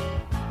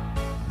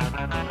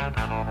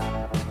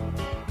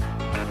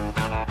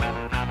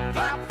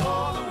 Clap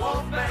for the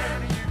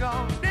Wolfman. You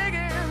gon' dig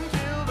him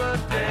till the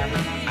day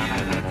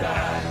you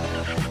die.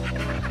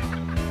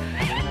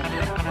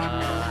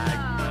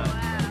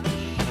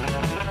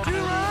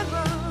 Two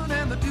Run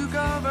and the Duke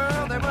of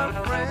Earl, they were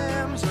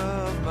friends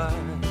of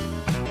mine.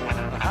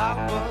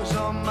 I was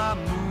on my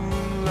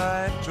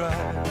moonlight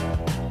drive.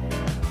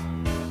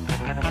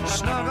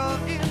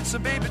 Snuggle in, so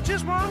baby,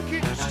 just one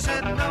kiss. She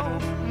said, no,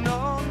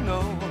 no,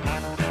 no.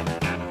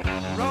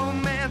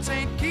 Romance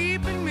ain't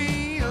keeping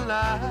me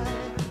alive.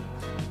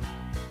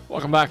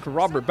 Welcome back.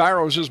 Robert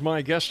Barrows is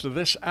my guest of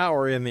this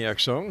hour in the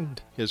X-Zone.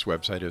 His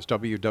website is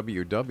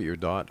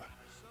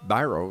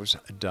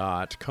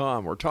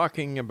www.barrows.com. We're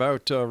talking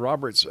about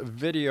Robert's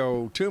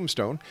video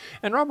tombstone.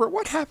 And Robert,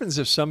 what happens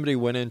if somebody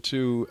went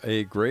into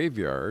a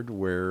graveyard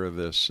where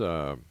this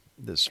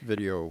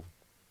video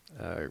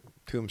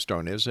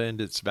tombstone is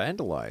and it's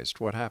vandalized?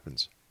 What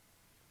happens?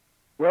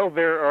 Well,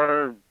 there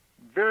are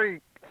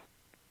very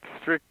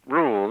strict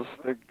rules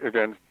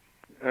against.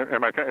 Is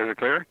it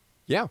clear?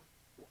 Yeah.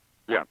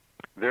 Yeah.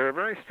 There are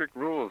very strict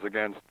rules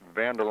against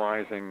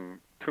vandalizing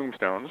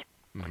tombstones.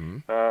 Mm-hmm.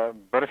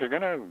 But if you're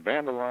going to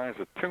vandalize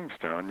a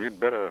tombstone, you'd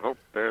better hope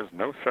there's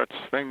no such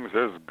things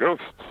as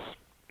ghosts.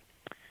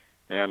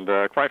 And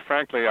quite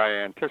frankly,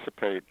 I'll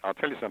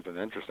tell you something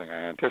interesting.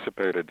 I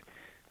anticipated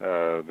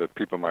that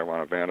people might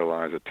want to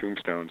vandalize a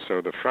tombstone.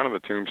 So the front of the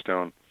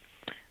tombstone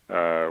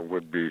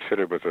would be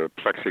fitted with a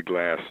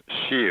plexiglass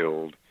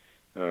shield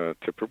to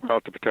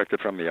protect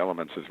it from the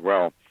elements as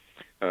well,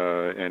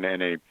 and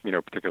any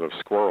particular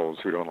squirrels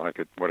who don't like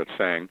what it's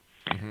saying.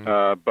 Mm-hmm.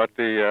 But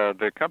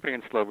the company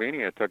in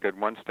Slovenia took it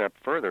one step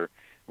further,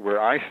 where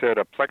I said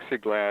a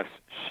plexiglass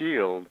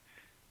shield.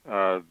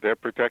 They're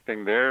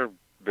protecting their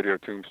video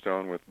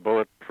tombstone with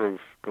bulletproof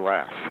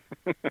glass.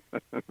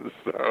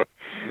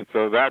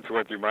 So that's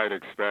what you might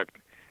expect.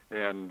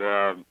 And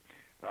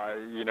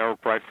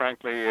quite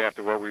frankly,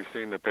 after what we've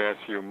seen the past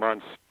few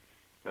months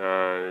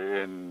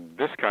in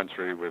this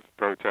country with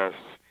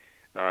protests,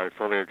 I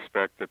fully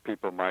expect that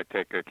people might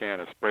take a can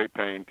of spray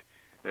paint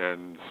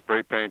and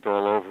spray paint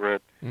all over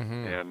it,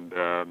 mm-hmm. and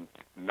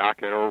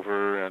knock it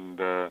over, and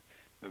the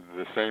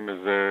same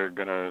as they're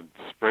going to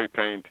spray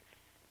paint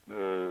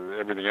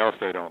everything else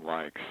they don't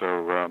like.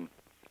 So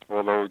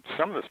although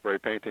some of the spray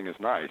painting is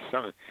nice,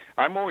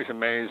 I'm always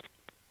amazed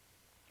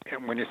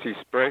when you see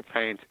spray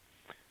paint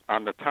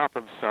on the top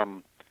of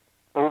some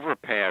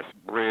overpass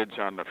bridge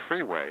on the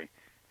freeway,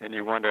 and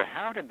you wonder,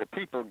 how did the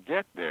people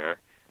get there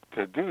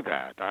to do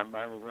that? I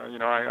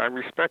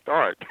respect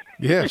art.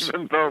 Yes.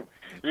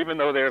 even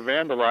though they're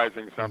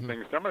vandalizing something,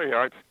 mm-hmm. some of the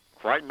art's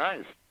quite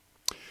nice.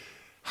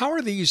 How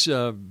are these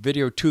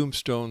video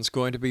tombstones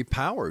going to be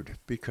powered?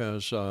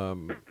 Because how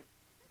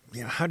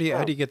do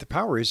you get the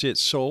power? Is it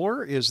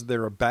solar? Is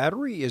there a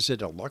battery? Is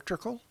it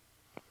electrical?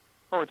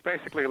 Oh, it's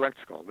basically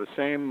electrical. The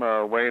same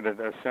way that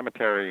a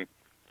cemetery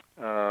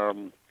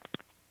has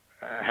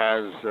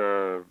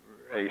a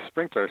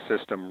sprinkler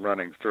system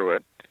running through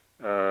it.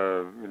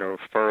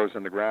 Furrows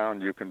in the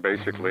ground, you can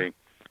basically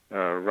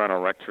mm-hmm. Run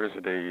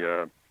electricity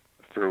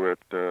through it,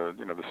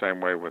 the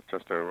same way with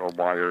just a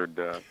wired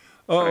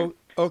thing.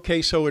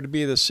 Okay, so it would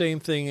be the same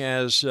thing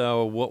as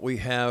what we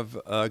have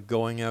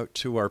going out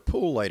to our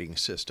pool lighting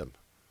system.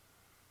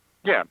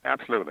 Yeah,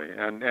 absolutely,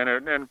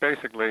 and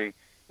basically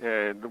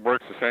it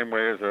works the same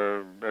way as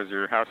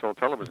your household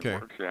television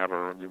works.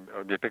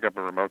 You pick up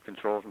a remote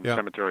control from the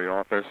cemetery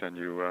office, and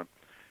you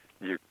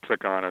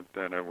click on it,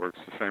 and it works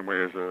the same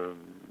way as your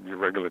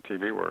regular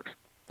TV works.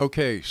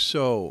 Okay,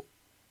 so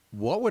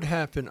what would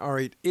happen? All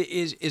right,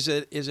 is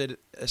it a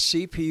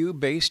CPU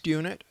based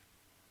unit?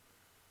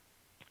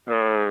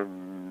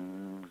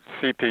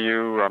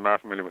 CPU, I'm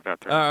not familiar with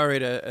that term. All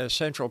right, a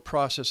central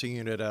processing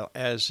unit,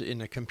 as in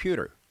a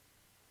computer.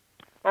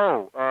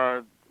 Oh,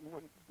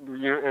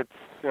 you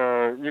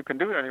can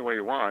do it any way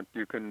you want.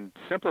 You can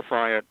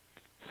simplify it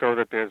so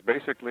that there's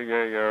basically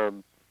a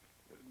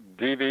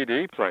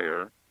DVD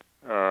player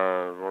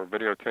or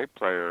videotape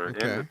player in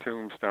the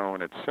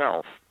tombstone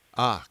itself.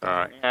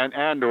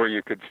 And or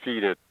you could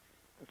feed it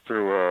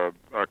through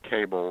a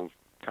cable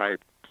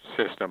type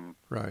system,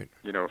 right?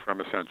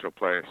 From a central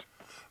place.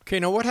 Okay,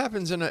 now what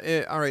happens all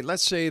right,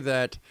 let's say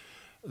that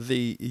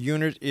the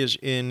unit is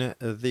in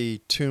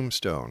the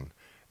tombstone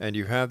and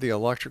you have the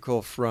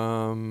electrical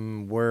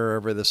from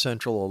wherever the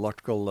central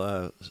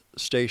electrical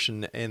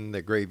station in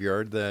the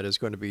graveyard that is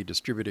going to be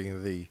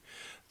distributing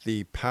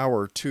the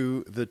power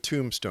to the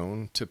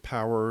tombstone to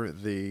power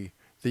the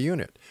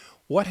unit.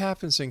 What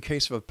happens in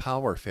case of a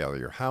power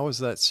failure? How is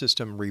that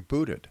system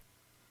rebooted?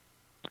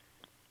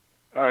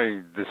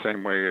 The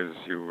same way as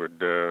you would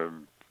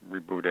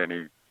reboot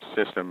any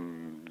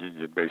system.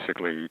 You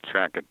basically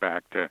track it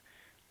back to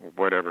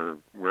wherever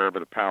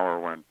the power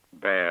went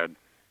bad.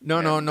 No.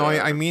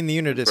 I mean the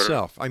unit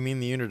itself.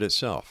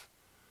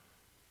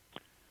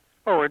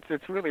 Oh,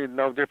 it's really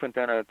no different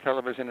than a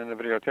television and a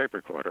videotape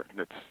recorder.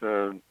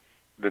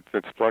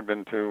 It's plugged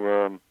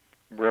into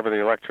wherever the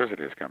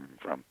electricity is coming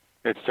from.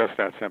 It's just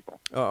that simple.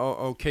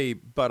 Okay,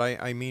 but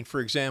I mean, for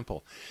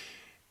example,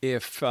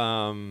 if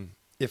one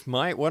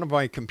of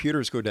my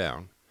computers go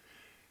down,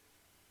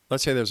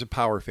 let's say there's a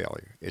power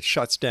failure, it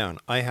shuts down.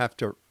 I have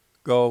to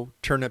go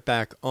turn it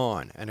back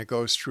on, and it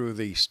goes through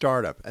the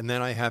startup, and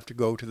then I have to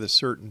go to the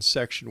certain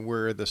section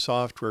where the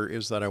software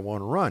is that I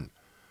want to run.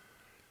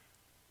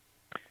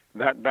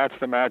 That's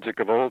the magic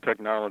of old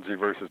technology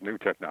versus new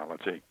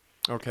technology.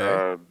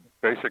 Okay.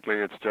 Basically,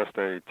 it's just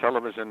a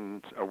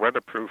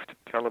weatherproofed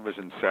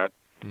television set,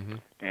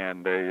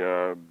 and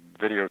a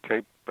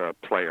videotape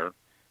player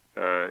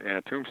in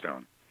a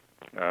tombstone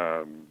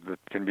that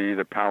can be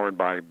either powered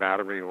by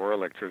battery or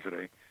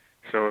electricity.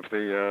 So if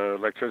the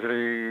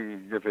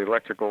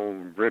electrical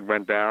grid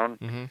went down,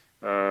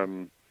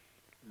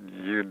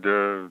 you'd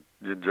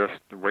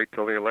just wait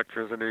till the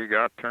electricity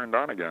got turned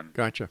on again.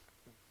 Gotcha.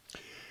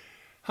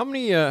 How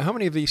many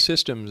of these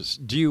systems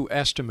do you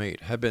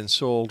estimate have been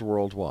sold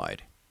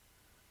worldwide?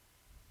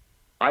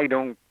 I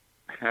don't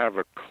have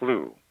a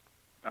clue.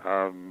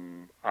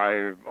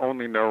 I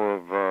only know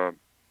of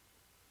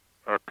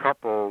a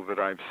couple that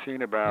I've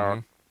seen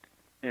about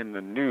in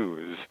the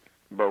news,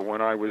 but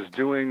when I was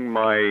doing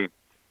my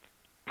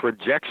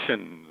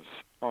projections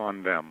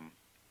on them,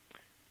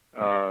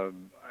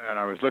 and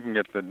I was looking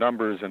at the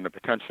numbers and the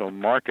potential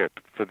market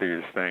for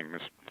these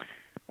things,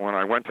 when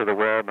I went to the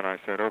web and I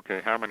said, okay,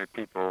 how many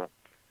people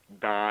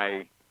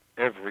die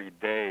every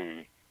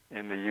day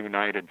in the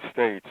United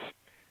States?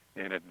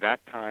 And at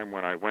that time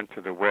when I went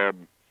to the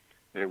web,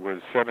 it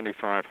was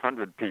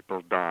 7,500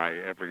 people die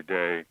every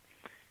day.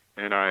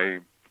 And I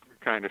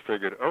kind of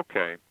figured,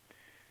 okay,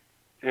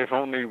 if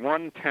only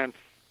 1/10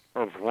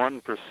 of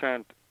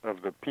 1%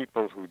 of the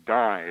people who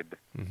died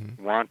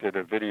wanted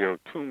a video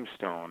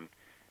tombstone,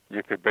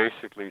 you could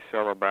basically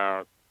sell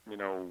about,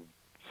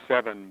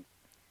 7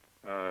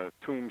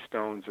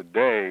 tombstones a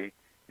day,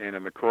 and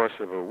in the course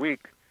of a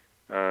week,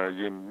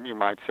 you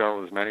might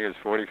sell as many as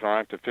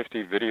 45 to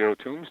 50 video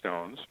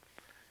tombstones.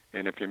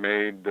 And if you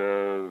made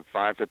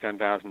 $5,000 to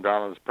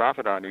 $10,000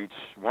 profit on each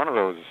one of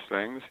those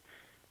things,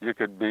 you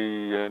could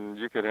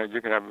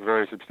have a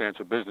very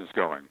substantial business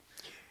going.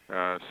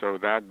 So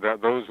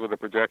those were the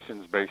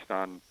projections based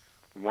on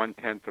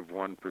 1/10 of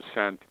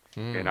 1%,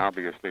 and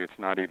obviously it's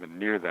not even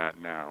near that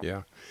now.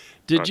 Yeah.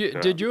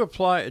 Did you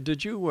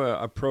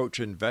approach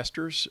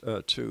investors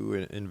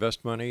to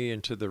invest money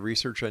into the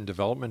research and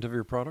development of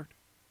your product?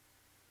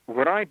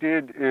 What I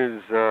did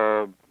is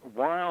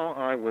while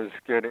I was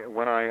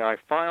when I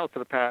filed for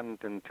the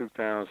patent in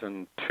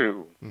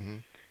 2002,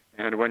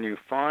 and when you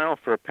file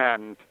for a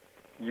patent,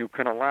 you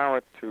can allow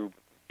it to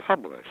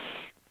publish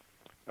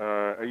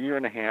a year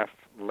and a half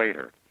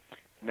later.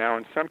 Now,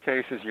 in some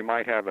cases, you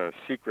might have a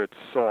secret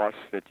sauce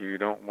that you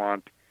don't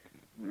want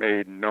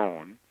made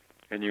known,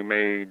 and you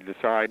may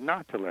decide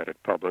not to let it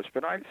publish,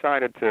 but I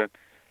decided to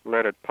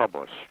let it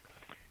publish.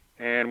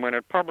 And when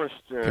it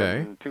published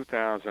in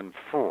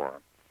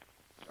 2004,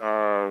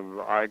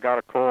 I got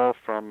a call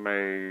from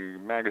a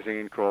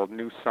magazine called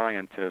New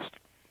Scientist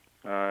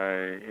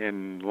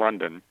in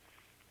London,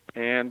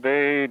 and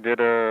they did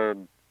a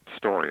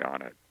story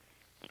on it.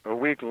 A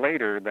week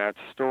later, that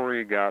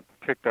story got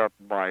picked up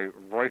by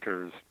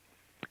Reuters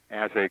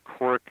as a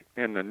quirk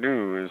in the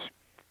news,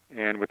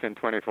 and within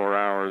 24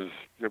 hours,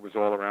 it was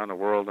all around the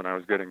world, and I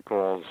was getting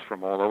calls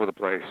from all over the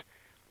place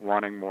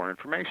wanting more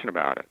information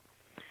about it.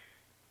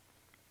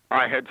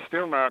 I had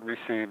still not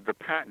received the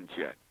patent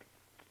yet,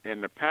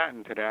 and the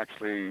patent had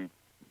actually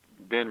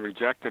been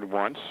rejected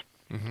once,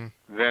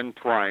 then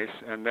twice,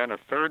 and then a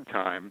third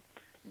time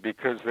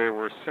because there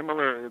were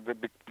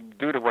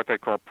due to what they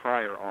call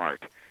prior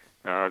art.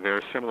 There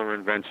are similar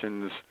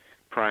inventions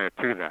prior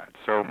to that.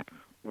 So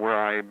where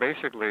I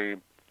basically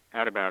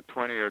had about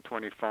 20 or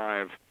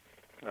 25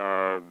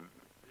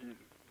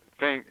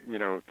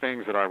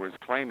 things that I was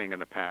claiming in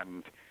the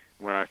patent,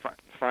 when I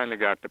finally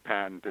got the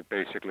patent, it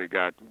basically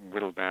got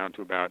whittled down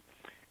to about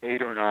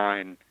 8 or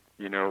 9,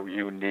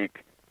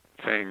 unique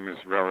things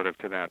relative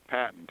to that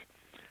patent.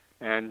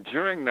 And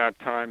during that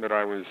time that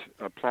I was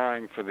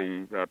applying for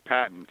the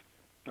patent,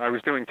 I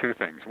was doing two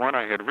things. One,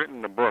 I had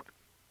written the book,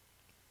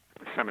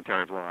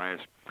 Cemetery of Lies,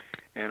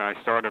 and I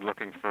started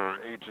looking for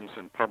agents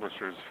and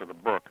publishers for the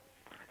book.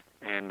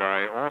 And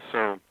I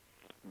also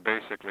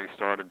basically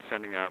started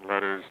sending out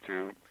letters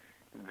to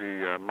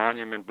the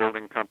monument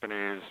building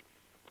companies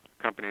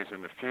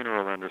in the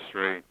funeral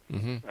industry,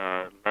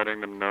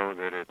 letting them know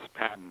that it's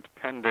patent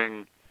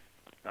pending,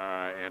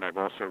 and I've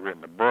also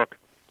written a book.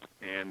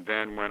 And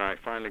then when I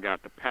finally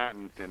got the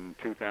patent in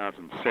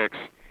 2006,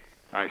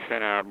 I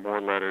sent out more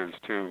letters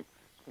to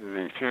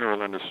the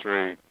funeral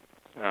industry,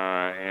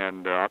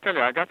 and I'll tell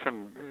you, I got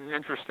some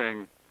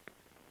interesting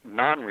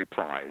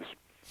non-replies.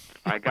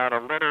 I got a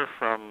letter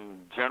from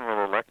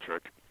General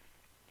Electric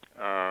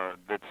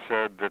that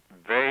said that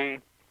they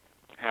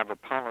have a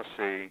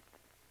policy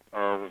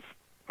of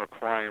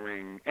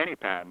acquiring any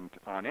patent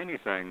on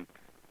anything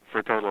for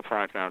a total of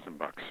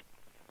 $5,000.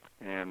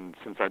 And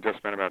since I just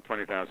spent about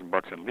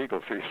 $20,000 in legal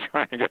fees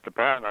trying to get the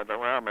patent, I thought,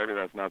 well, maybe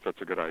that's not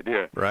such a good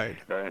idea. Right.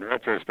 In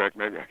retrospect,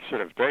 maybe I should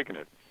have taken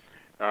it.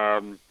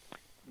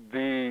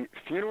 The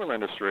funeral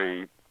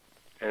industry,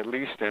 at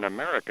least in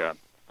America,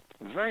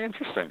 is very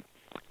interesting.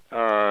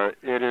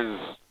 It is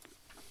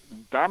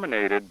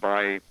dominated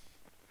by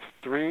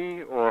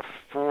 3 or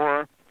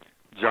 4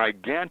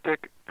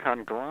 gigantic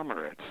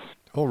conglomerates.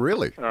 Oh,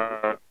 really?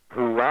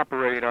 Who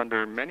operate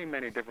under many,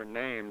 many different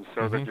names,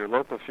 so that your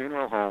local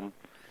funeral home,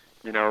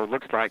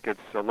 looks like it's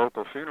a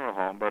local funeral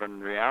home, but in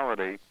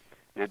reality,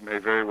 it may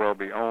very well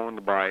be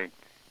owned by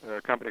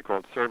a company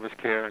called Service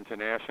Care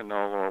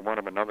International or one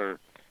of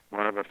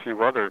a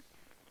few other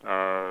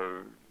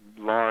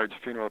large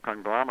funeral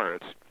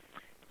conglomerates.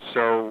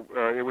 So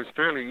it was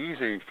fairly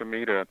easy for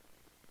me to,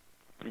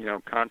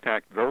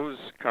 contact those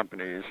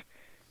companies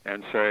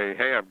and say,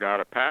 hey, I've got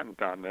a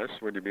patent on this.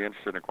 Would you be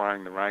interested in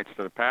acquiring the rights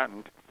to the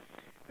patent?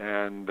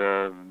 And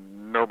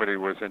nobody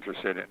was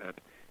interested in it.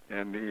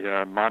 And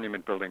the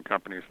monument building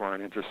companies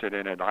weren't interested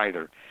in it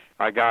either.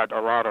 I got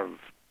a lot of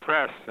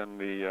press in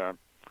the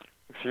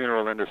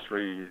funeral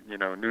industry,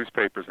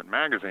 newspapers and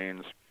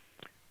magazines,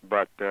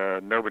 but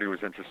nobody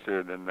was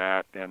interested in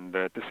that. And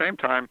at the same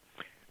time,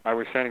 I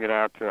was sending it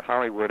out to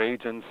Hollywood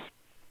agents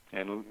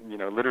and,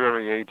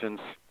 literary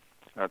agents,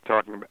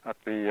 talking about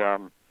the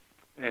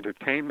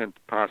entertainment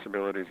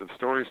possibilities of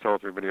stories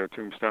told through video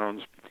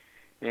tombstones,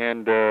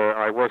 and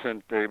I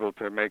wasn't able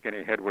to make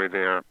any headway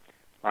there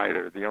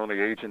either. The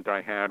only agent I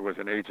had was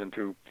an agent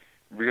who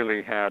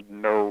really had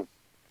no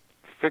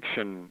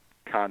fiction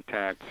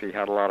contacts. He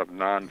had a lot of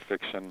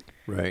nonfiction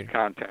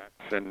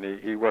contacts, and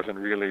he wasn't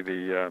really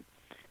the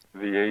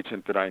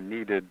agent that I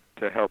needed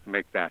to help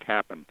make that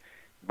happen.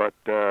 But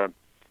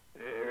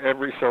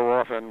every so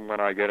often, when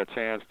I get a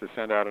chance to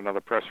send out another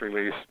press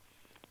release,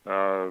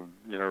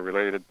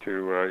 related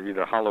to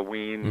either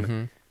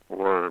Halloween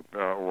or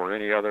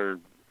any other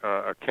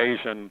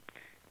occasion,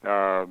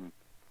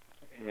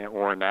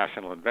 or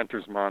National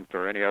Inventors Month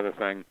or any other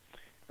thing,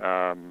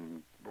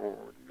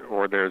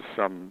 or there's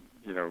some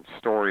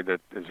story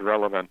that is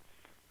relevant,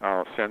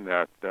 I'll send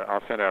out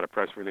a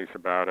press release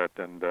about it,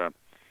 and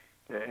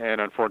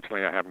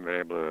unfortunately I haven't been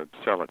able to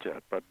sell it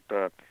yet.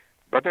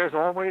 But there's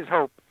always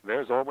hope.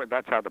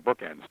 That's how the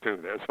book ends too.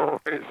 There's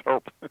always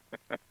hope.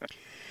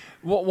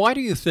 Well, why do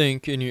you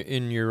think,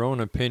 in your own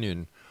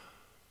opinion,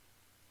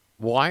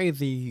 why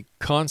the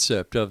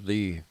concept of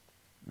the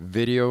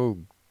video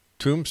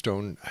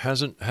tombstone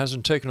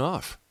hasn't taken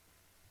off?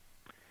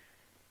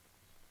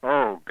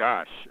 Oh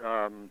gosh,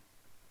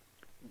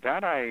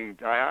 that I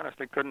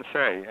honestly couldn't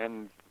say.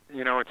 And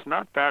it's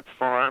not that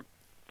far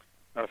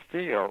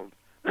afield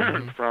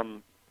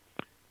from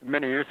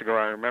many years ago.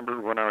 I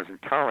remember when I was in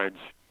college,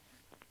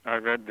 I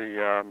read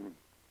the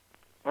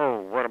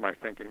what am I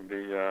thinking?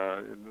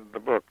 The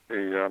book,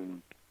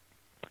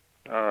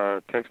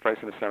 takes place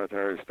in a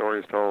cemetery.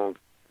 Stories told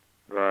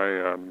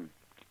by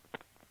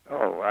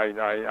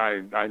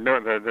I know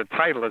the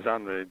title is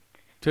on the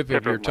tip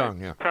of your tongue.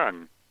 Yeah.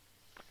 Tongue.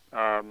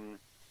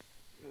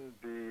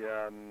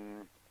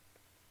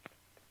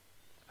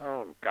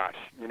 Oh gosh,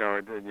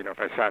 if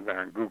I sat there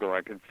and Google,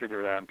 I could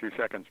figure it out in 2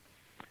 seconds.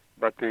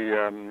 But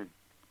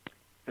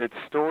it's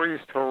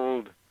stories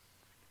told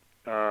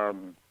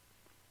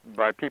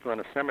by people in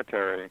a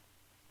cemetery,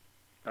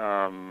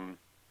 and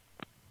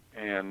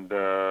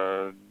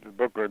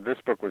this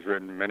book was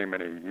written many,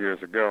 many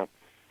years ago,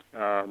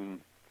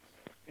 and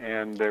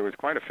it was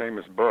quite a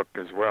famous book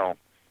as well.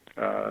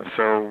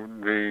 So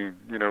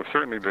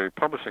certainly the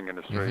publishing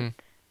industry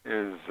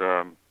is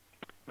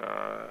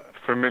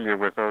familiar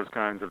with those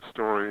kinds of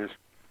stories,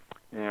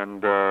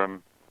 and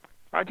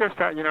I just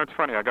had, it's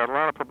funny, I got a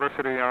lot of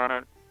publicity on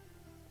it,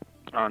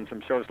 on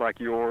some shows like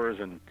yours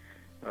and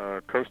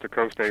Coast to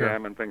Coast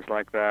AM and things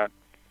like that,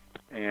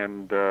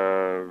 and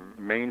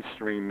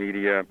mainstream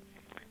media.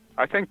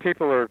 I think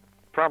people are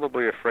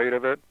probably afraid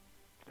of it.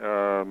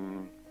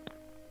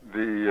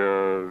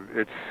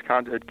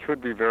 It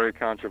could be very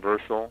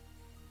controversial.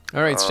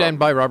 All right, stand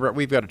by, Robert.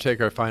 We've got to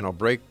take our final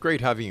break. Great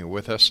having you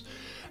with us.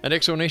 And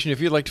Exonation,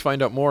 if you'd like to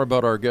find out more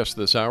about our guest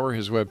this hour,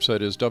 his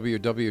website is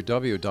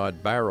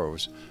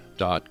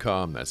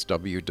www.barrows.com. That's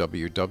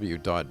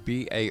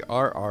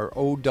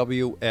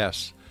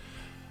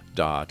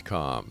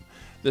www.barrows.com.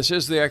 This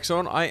is the X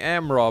Zone. I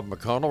am Rob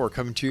McConnell. We're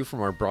coming to you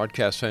from our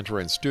broadcast center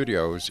and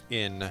studios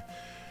in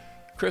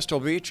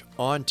Crystal Beach,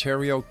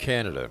 Ontario,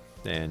 Canada.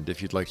 And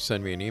if you'd like to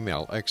send me an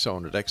email,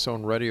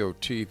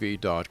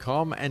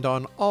 xzone@xzoneradiotv.com, and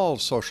on all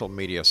social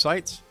media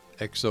sites,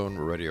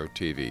 Xzone Radio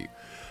TV.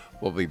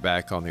 We'll be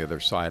back on the other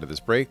side of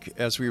this break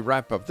as we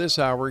wrap up this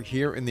hour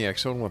here in the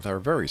X Zone with our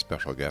very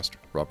special guest,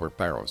 Robert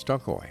Barrows.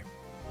 Don't go away.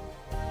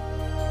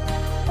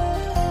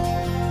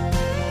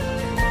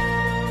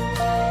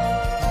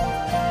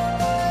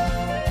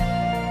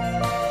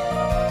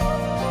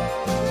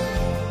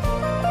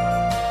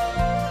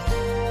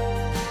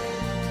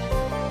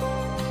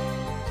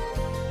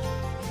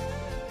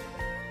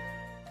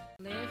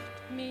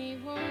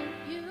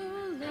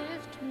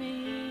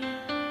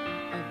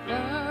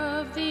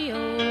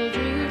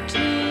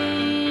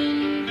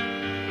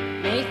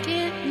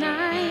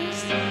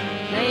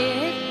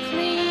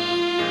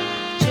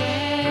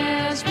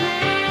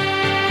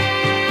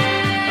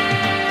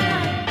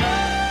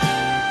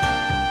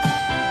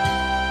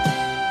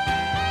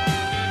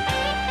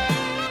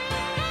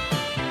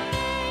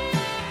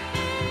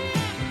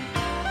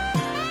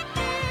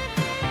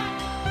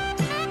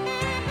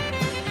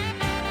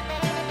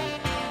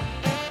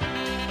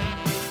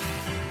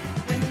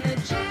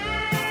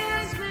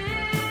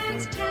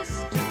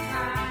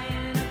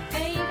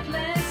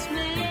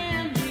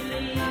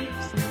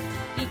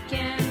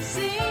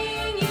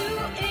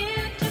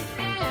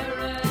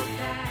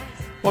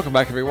 Welcome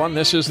back, everyone.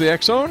 This is the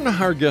X Zone.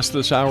 Our guest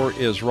this hour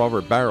is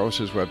Robert Barrows.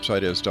 His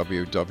website is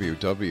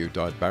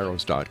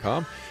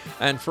www.barrows.com.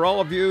 And for all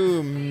of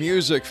you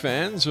music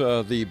fans,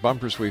 the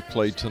bumpers we've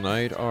played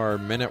tonight are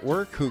Men at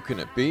Work, Who Can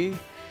It Be?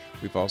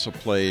 We've also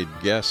played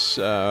Guess,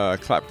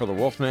 Clap for the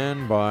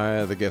Wolfman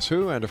by the Guess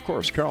Who, and of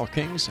course, Carole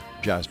King's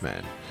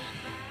Jazzman.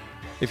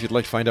 If you'd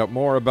like to find out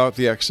more about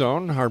the X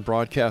Zone, our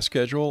broadcast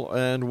schedule,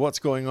 and what's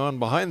going on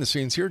behind the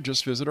scenes here,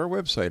 just visit our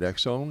website,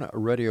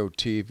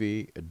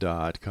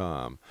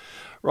 xzoneradiotv.com.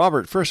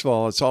 Robert, first of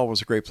all, it's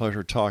always a great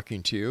pleasure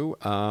talking to you.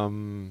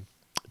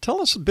 Tell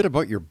us a bit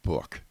about your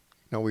book.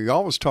 Now, we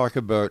always talk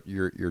about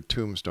your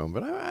tombstone,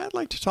 but I'd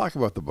like to talk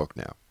about the book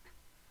now.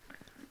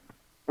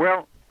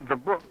 Well, the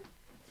book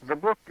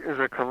is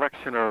a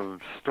collection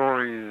of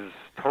stories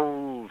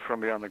told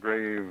from beyond the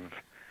grave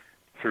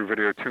through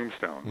video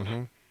tombstones.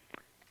 Mm-hmm.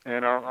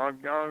 And I'll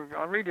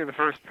read you the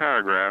first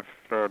paragraph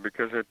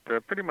because it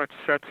pretty much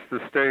sets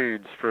the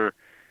stage for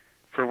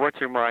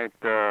what you might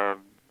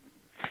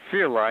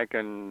feel like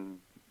and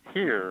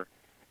hear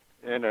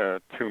in a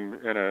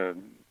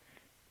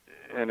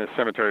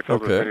cemetery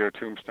filled with video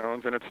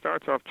tombstones. And it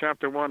starts off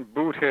chapter 1,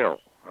 Boot Hill.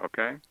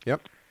 Okay.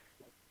 Yep.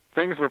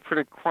 Things were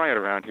pretty quiet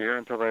around here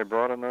until they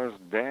brought in those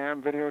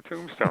damn video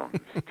tombstones,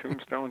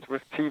 tombstones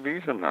with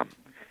TVs in them,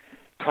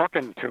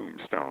 talking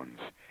tombstones.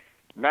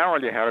 Now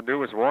all you had to do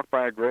was walk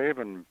by a grave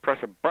and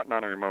press a button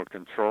on a remote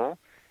control,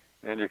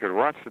 and you could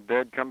watch the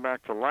dead come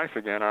back to life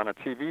again on a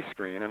TV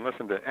screen and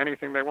listen to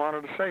anything they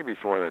wanted to say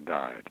before they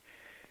died.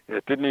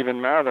 It didn't even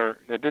matter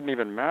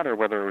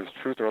whether it was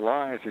truth or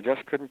lies. You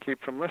just couldn't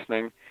keep from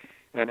listening,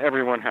 and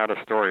everyone had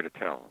a story to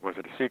tell. Was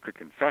it a secret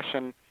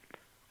confession,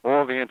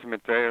 all the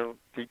intimate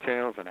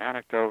details, an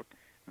anecdote,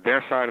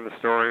 their side of the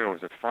story, or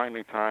was it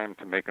finally time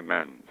to make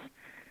amends?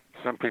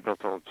 Some people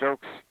told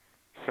jokes.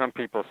 Some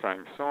people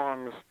sang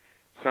songs.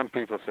 Some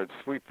people said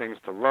sweet things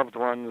to loved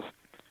ones.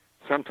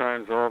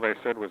 Sometimes all they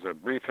said was a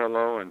brief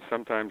hello, and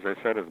sometimes they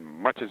said as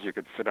much as you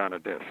could fit on a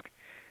disc.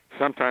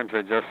 Sometimes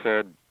they just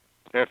said,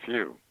 F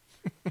you.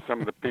 Some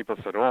of the people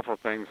said awful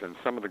things, and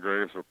some of the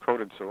graves were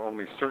coded so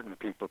only certain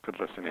people could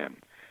listen in.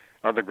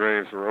 Other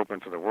graves were open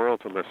for the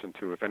world to listen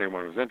to if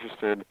anyone was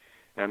interested,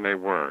 and they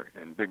were,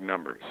 in big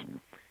numbers.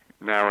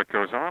 Now, it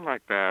goes on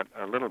like that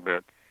a little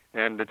bit,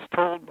 and it's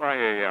told by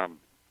a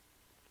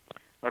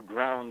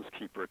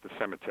groundskeeper at the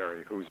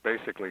cemetery who's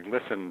basically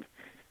listened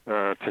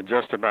to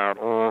just about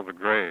all the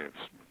graves.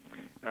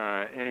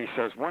 And he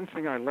says, one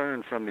thing I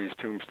learned from these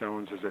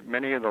tombstones is that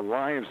many of the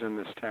lives in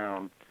this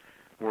town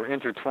were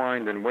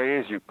intertwined in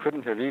ways you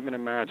couldn't have even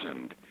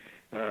imagined.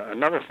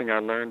 Another thing I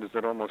learned is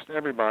that almost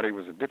everybody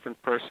was a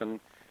different person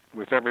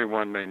with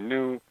everyone they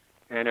knew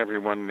and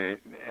everyone they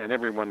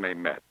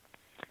met.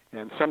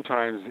 And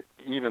sometimes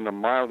even the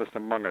mildest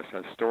among us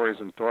has stories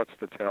and thoughts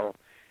to tell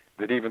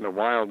that even the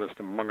wildest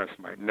among us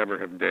might never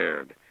have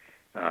dared.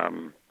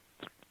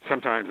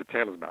 Sometimes the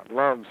tale is about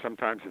love,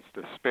 sometimes it's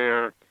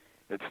despair.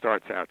 It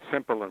starts out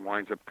simple and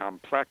winds up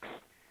complex.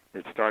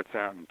 It starts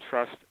out in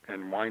trust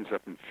and winds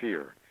up in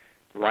fear.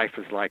 Life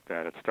is like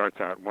that. It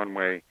starts out one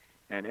way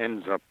and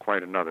ends up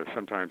quite another.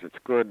 Sometimes it's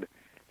good,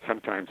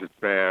 sometimes it's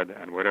bad,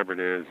 and whatever it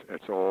is,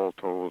 it's all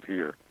told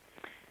here.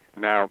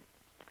 Now,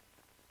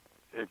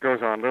 it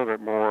goes on a little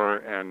bit more,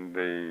 and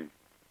the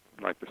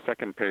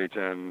second page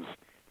ends,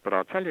 but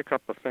I'll tell you a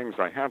couple of things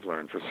I have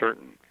learned for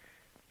certain.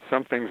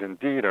 Some things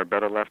indeed are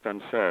better left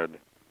unsaid,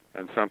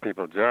 and some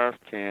people just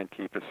can't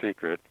keep a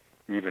secret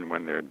even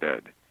when they're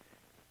dead.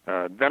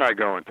 Then I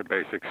go into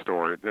basic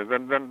story.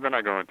 Then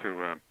I go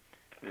into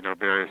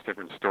various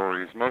different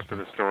stories. Most of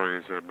the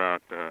stories are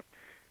about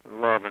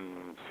love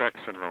and sex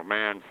and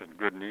romance and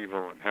good and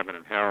evil and heaven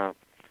and hell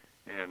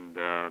and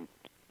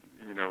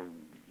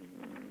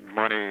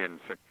money and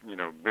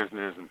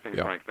business and things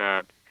like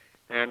that,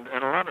 and a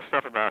lot of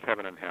stuff about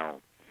heaven and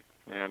hell.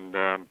 And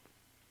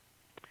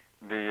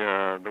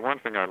the one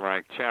thing I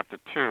like, chapter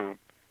 2,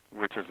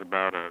 which is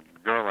about a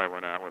girl I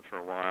went out with for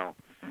a while,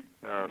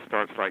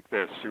 starts like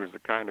this. She was the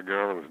kind of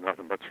girl who was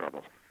nothing but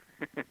trouble.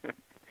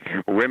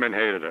 Women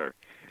hated her.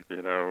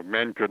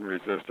 Men couldn't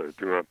resist her.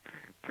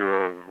 To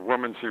a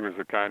woman, she was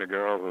the kind of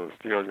girl who would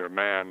steal your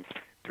man.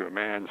 To a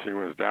man, she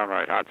was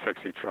downright hot,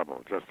 sexy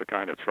trouble, just the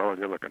kind of trouble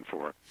you're looking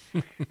for.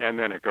 And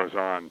then it goes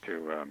on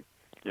to,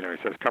 he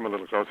says, come a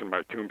little closer to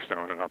my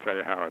tombstone, and I'll tell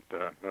you how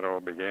it all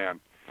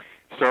began.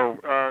 So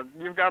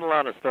you've got a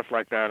lot of stuff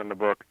like that in the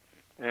book.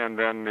 And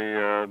then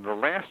the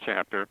last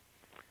chapter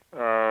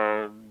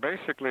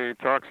basically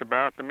talks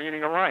about the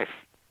meaning of life.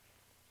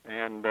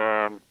 And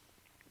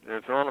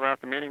it's all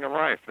about the meaning of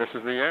life. This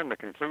is the end, the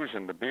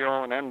conclusion, the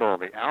be-all and end-all,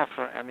 the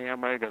alpha and the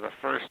omega, the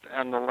first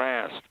and the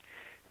last.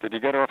 Did you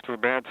get off to a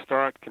bad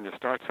start? Can you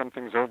start some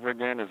things over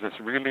again? Is this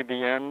really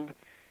the end?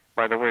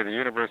 By the way, the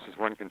universe is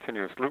one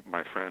continuous loop,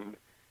 my friend.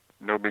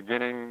 No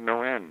beginning,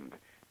 no end.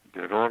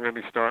 Did it all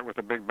really start with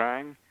a big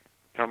bang?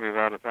 Tell me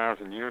about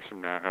 1,000 years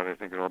from now how they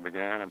think it all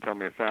began, and tell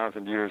me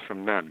 1,000 years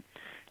from then.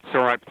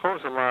 So I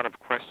pose a lot of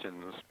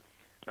questions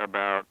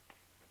about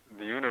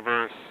the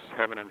universe,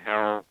 heaven and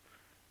hell.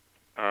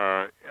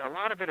 A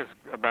lot of it is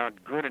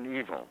about good and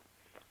evil,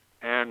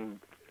 and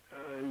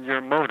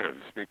your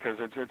motives, because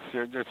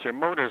it's your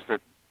motives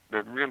that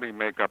really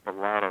make up a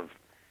lot of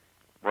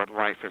what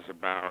life is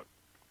about.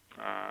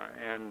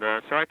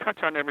 So I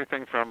touch on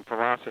everything from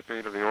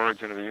philosophy to the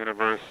origin of the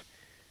universe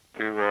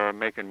to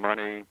making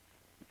money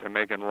to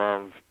making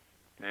love.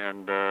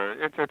 And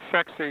it's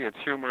sexy, it's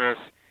humorous,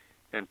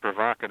 and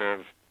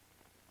provocative.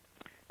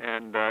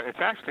 And it's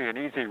actually an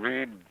easy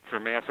read for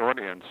mass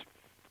audience.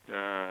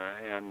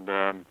 And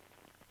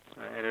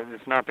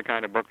it's not the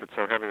kind of book that's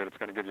so heavy that it's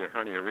going to give you a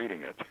hernia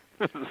reading it.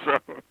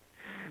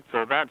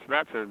 so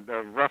that's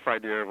a rough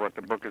idea of what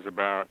the book is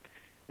about.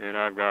 And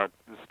I've got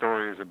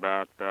stories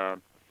about a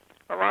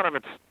lot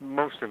of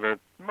most of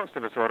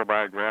it's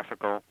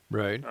autobiographical.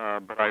 Right.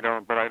 But I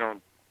don't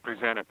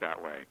present it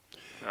that way.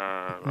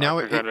 Now,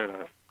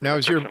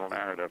 is your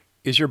narrative.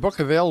 Is your book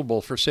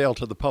available for sale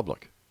to the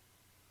public?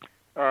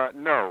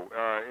 No,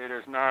 it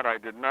is not. I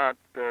did not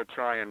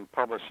try and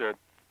publish it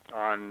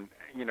on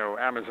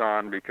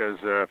Amazon, because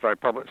if I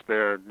published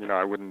there,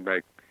 I wouldn't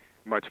make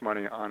much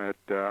money on it.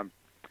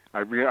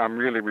 I'm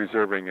really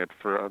reserving it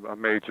for a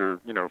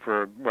major,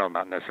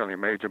 not necessarily a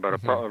major, but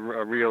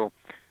a real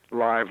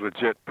live,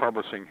 legit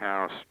publishing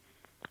house,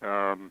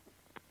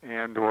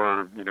 and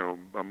or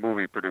a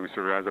movie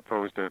producer, as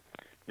opposed to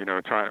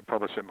trying to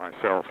publish it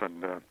myself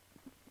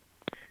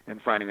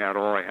and finding out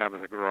all I have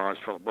is a garage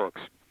full of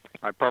books.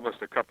 I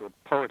published a couple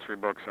of poetry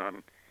books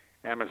on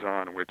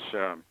Amazon, which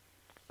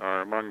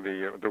are among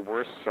the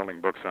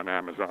worst-selling books on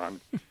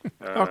Amazon.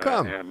 How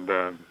come? And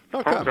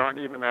poems aren't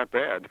even that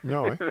bad.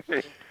 No.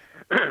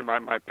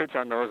 My pitch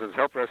on those is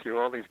help rescue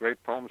all these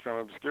great poems from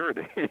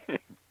obscurity.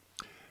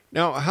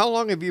 Now, how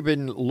long have you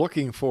been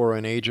looking for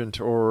an agent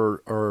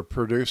or a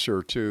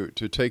producer to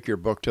take your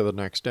book to the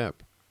next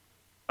step?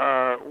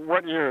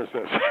 What year is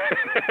this?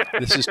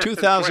 This is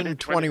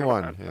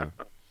 2021. Yeah.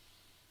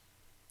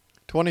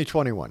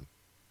 2021.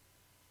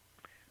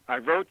 I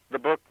wrote the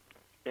book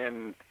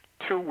in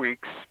 2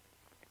 weeks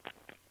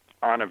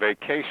on a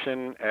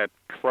vacation at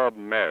Club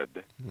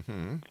Med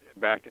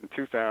back in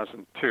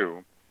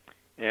 2002.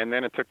 And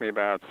then it took me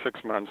about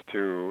 6 months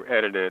to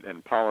edit it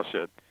and polish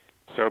it.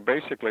 So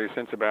basically,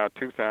 since about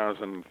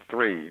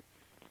 2003,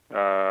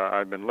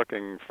 I've been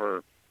looking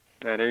for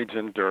an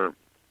agent or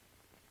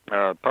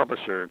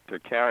publisher to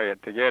carry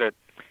it, to get it.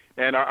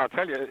 And I'll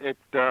tell you,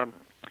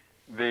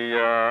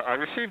 I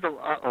received a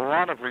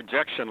lot of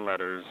rejection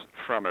letters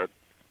from it,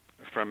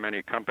 from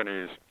many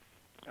companies.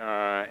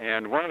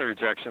 And one of the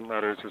rejection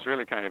letters was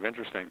really kind of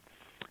interesting.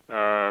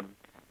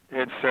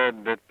 It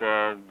said that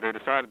they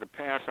decided to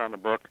pass on the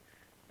book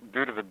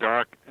due to the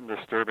dark and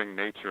disturbing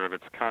nature of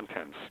its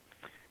contents.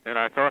 And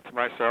I thought to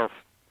myself,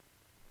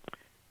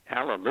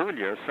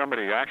 hallelujah,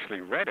 somebody actually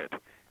read it,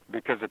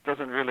 because it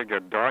doesn't really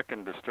get dark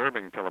and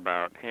disturbing until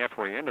about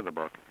halfway into the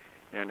book.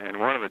 And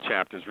one of the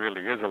chapters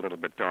really is a little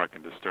bit dark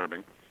and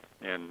disturbing.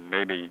 And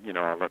maybe,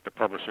 I'll let the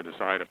publisher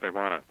decide if they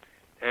want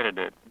to edit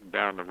it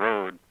down the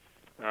road.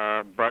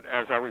 But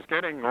as I was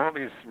getting all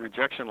these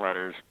rejection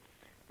letters,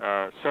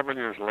 several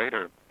years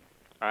later,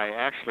 I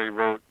actually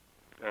wrote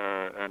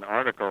an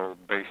article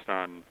based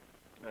on,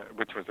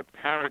 which was a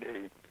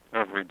parody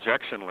of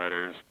rejection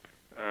letters,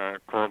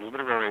 called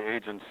Literary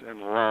Agents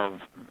in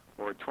Love,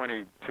 or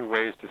 22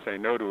 Ways to Say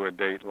No to a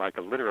Date Like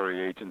a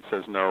Literary Agent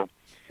Says No.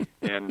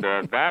 And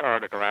that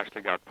article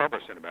actually got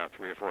published in about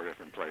 3 or 4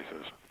 different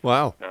places.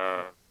 Wow.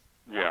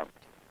 Yeah.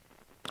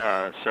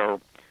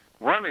 So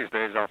one of these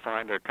days I'll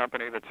find a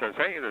company that says,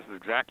 hey, this is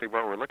exactly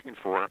what we're looking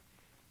for,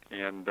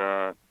 and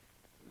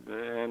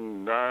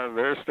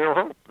there's still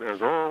hope.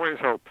 There's always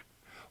hope.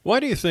 Why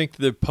do you think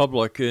the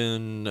public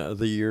in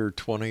the year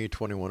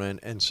 2021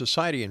 and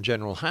society in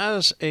general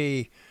has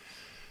a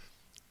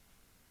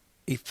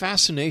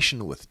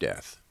fascination with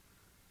death?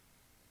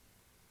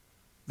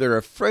 They're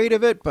afraid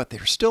of it, but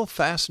they're still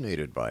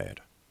fascinated by it.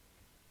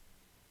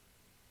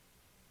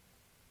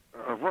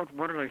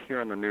 What did I hear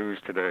on the news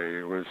today?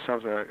 It was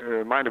something.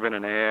 It might have been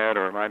an ad,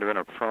 or it might have been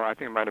I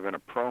think it might have been a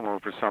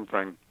promo for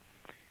something.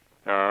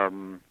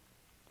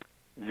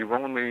 You've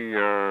only.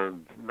 No,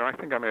 I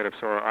think I might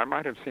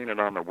have seen it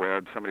on the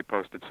web. Somebody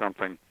posted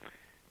something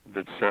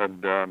that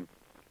said,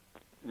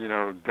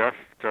 death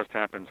just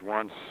happens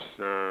once.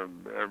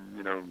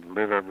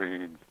 Live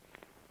every,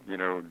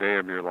 day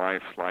of your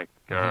life like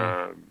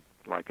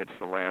it's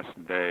the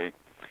last day.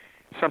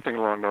 Something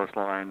along those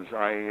lines.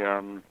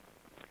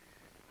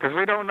 Because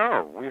we don't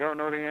know. We don't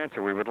know the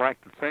answer. We would like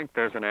to think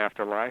there's an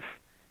afterlife,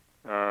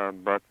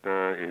 but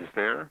is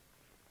there?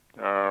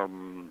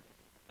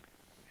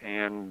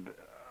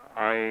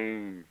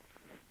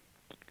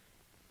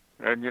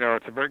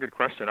 It's a very good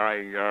question.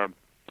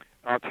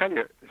 I'll tell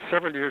you,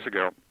 several years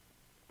ago,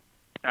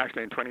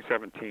 actually in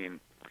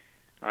 2017,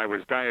 I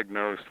was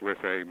diagnosed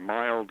with a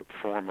mild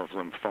form of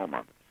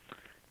lymphoma.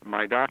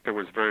 My doctor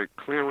was very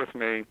clear with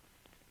me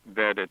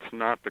that it's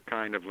not the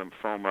kind of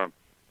lymphoma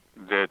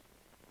that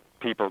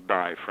people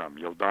die from.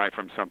 You'll die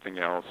from something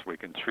else. We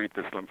can treat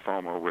this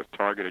lymphoma with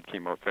targeted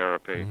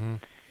chemotherapy. Mm-hmm.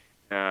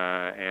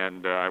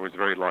 And I was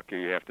very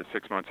lucky. After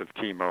 6 months of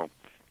chemo,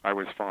 I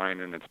was fine,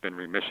 and it's been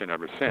remission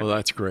ever since. Well,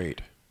 that's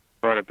great.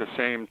 But at the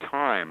same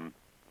time,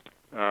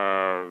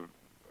 there's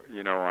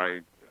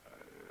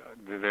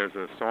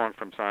a song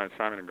from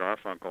Simon and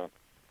Garfunkel,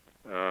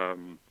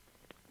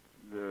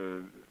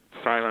 the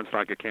Silence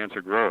Like a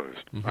Cancer Grows.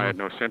 Mm-hmm. I had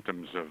no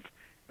symptoms of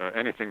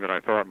anything that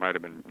I thought might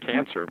have been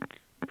cancer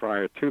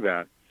prior to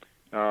that.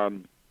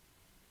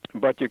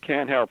 But you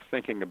can't help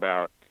thinking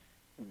about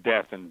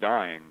death and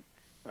dying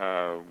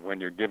when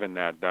you're given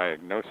that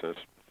diagnosis.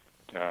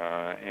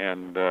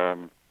 And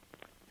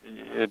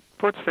it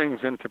puts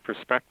things into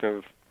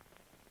perspective.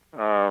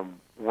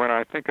 When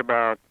I think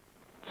about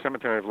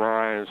Cemetery of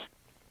Lies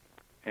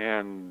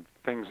and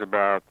things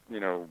about,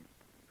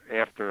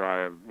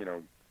 after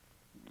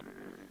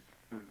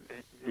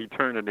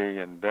eternity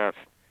and death,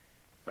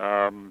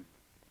 I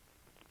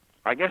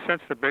guess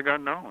that's the big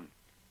unknown.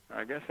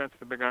 I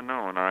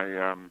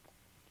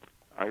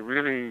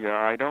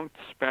don't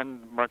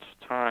spend much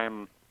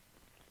time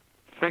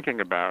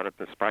thinking about it,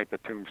 despite the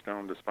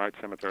tombstone, despite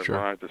Cemetery of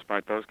Lies,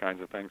 despite those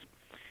kinds of things.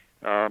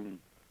 One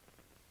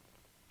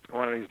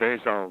of these days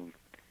I'll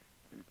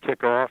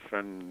kick off,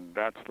 and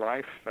that's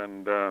life.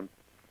 And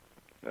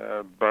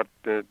but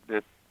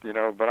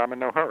I'm in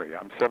no hurry.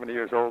 I'm 70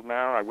 years old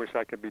now. I wish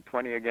I could be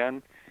 20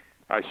 again.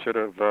 I should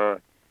have.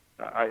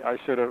 I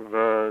should have,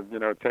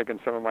 taken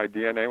some of my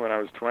DNA when I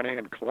was 20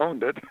 and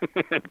cloned it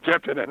and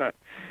kept it in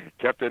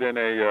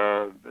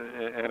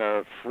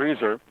a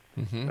freezer.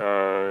 Mm-hmm.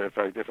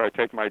 If I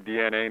take my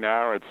DNA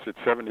now, it's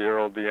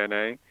 70-year-old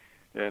DNA,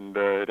 and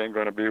it ain't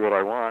going to be what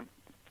I want.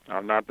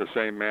 I'm not the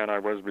same man I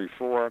was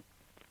before.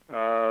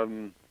 I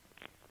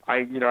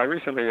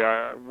recently,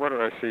 what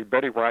did I see?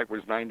 Betty White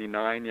was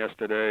 99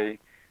 yesterday.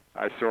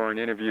 I saw an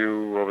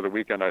interview over the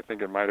weekend. I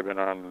think it might have been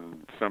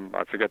on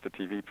I forget the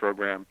TV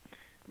program,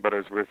 but it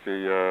was with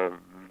the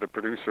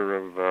producer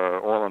of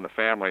All in the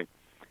Family,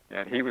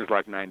 and he was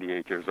like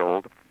 98 years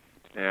old,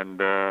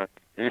 and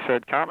he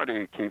said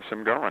comedy keeps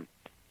him going.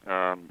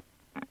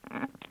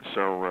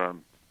 So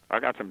I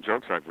got some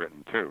jokes I've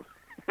written too,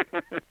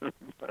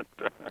 but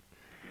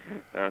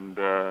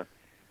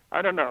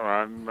I don't know.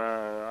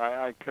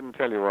 I couldn't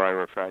tell you where I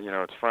was.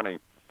 It's funny.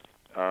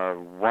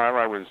 While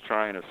I was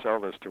trying to sell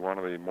this to one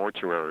of the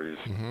mortuaries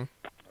Mm-hmm.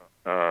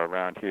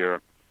 Around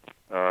here,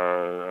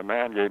 a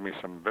man gave me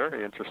some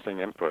very interesting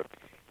input.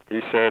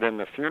 He said in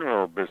the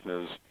funeral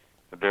business,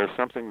 there's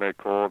something they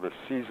call the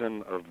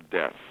season of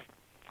death.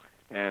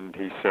 And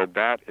he said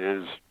that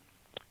is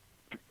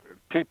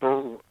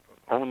people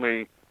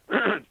only,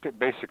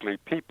 basically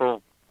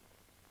people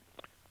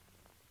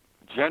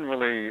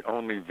generally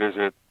only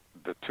visit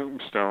the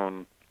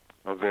tombstone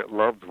of their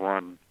loved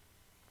one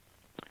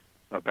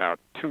about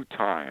 2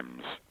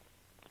 times.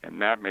 And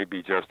that may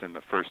be just in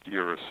the first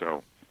year or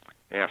so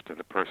after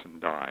the person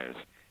dies.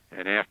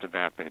 And after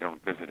that, they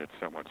don't visit it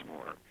so much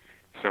more.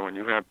 So when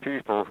you have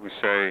people who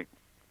say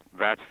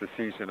that's the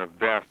season of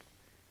death,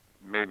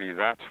 maybe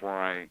that's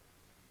why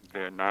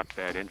they're not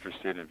that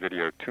interested in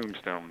video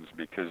tombstones,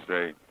 because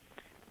they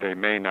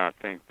may not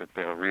think that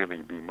there'll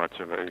really be much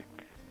of a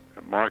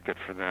market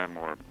for them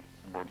or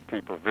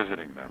people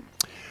visiting them.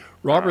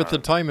 Robert, the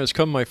time has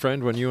come, my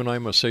friend, when you and I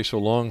must say so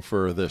long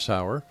for this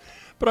hour.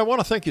 But I want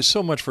to thank you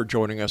so much for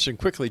joining us, and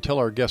quickly tell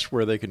our guests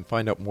where they can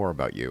find out more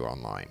about you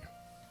online.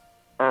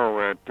 Oh,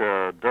 at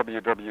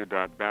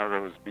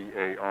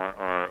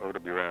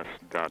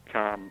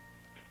www.barrows.com.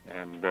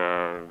 And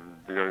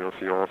you'll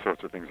see all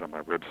sorts of things on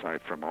my website,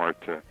 from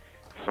art to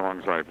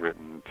songs I've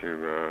written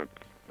to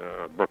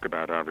a book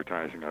about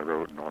advertising I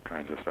wrote and all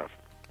kinds of stuff.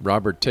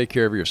 Robert, take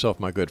care of yourself,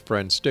 my good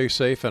friend. Stay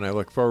safe, and I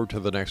look forward to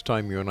the next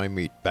time you and I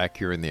meet back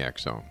here in the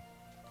X Zone.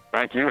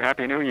 Thank you.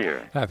 Happy New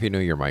Year. Happy New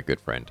Year, my good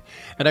friend.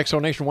 And X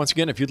Zone Nation, once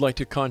again, if you'd like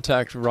to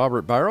contact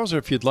Robert Barrows, or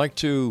if you'd like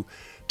to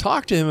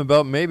talk to him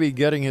about maybe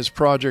getting his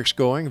projects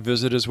going,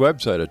 visit his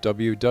website at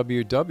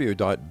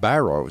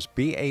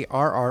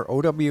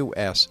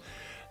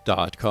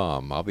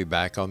www.barrows.com. I'll be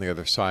back on the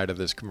other side of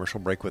this commercial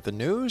break with the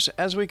news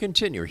as we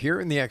continue here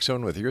in the X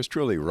Zone with yours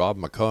truly, Rob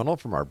McConnell,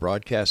 from our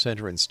broadcast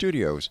center and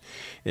studios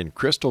in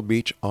Crystal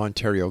Beach,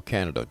 Ontario,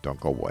 Canada. Don't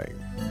go away.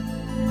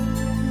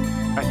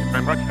 Thank you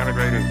very much. Have a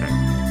great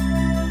evening.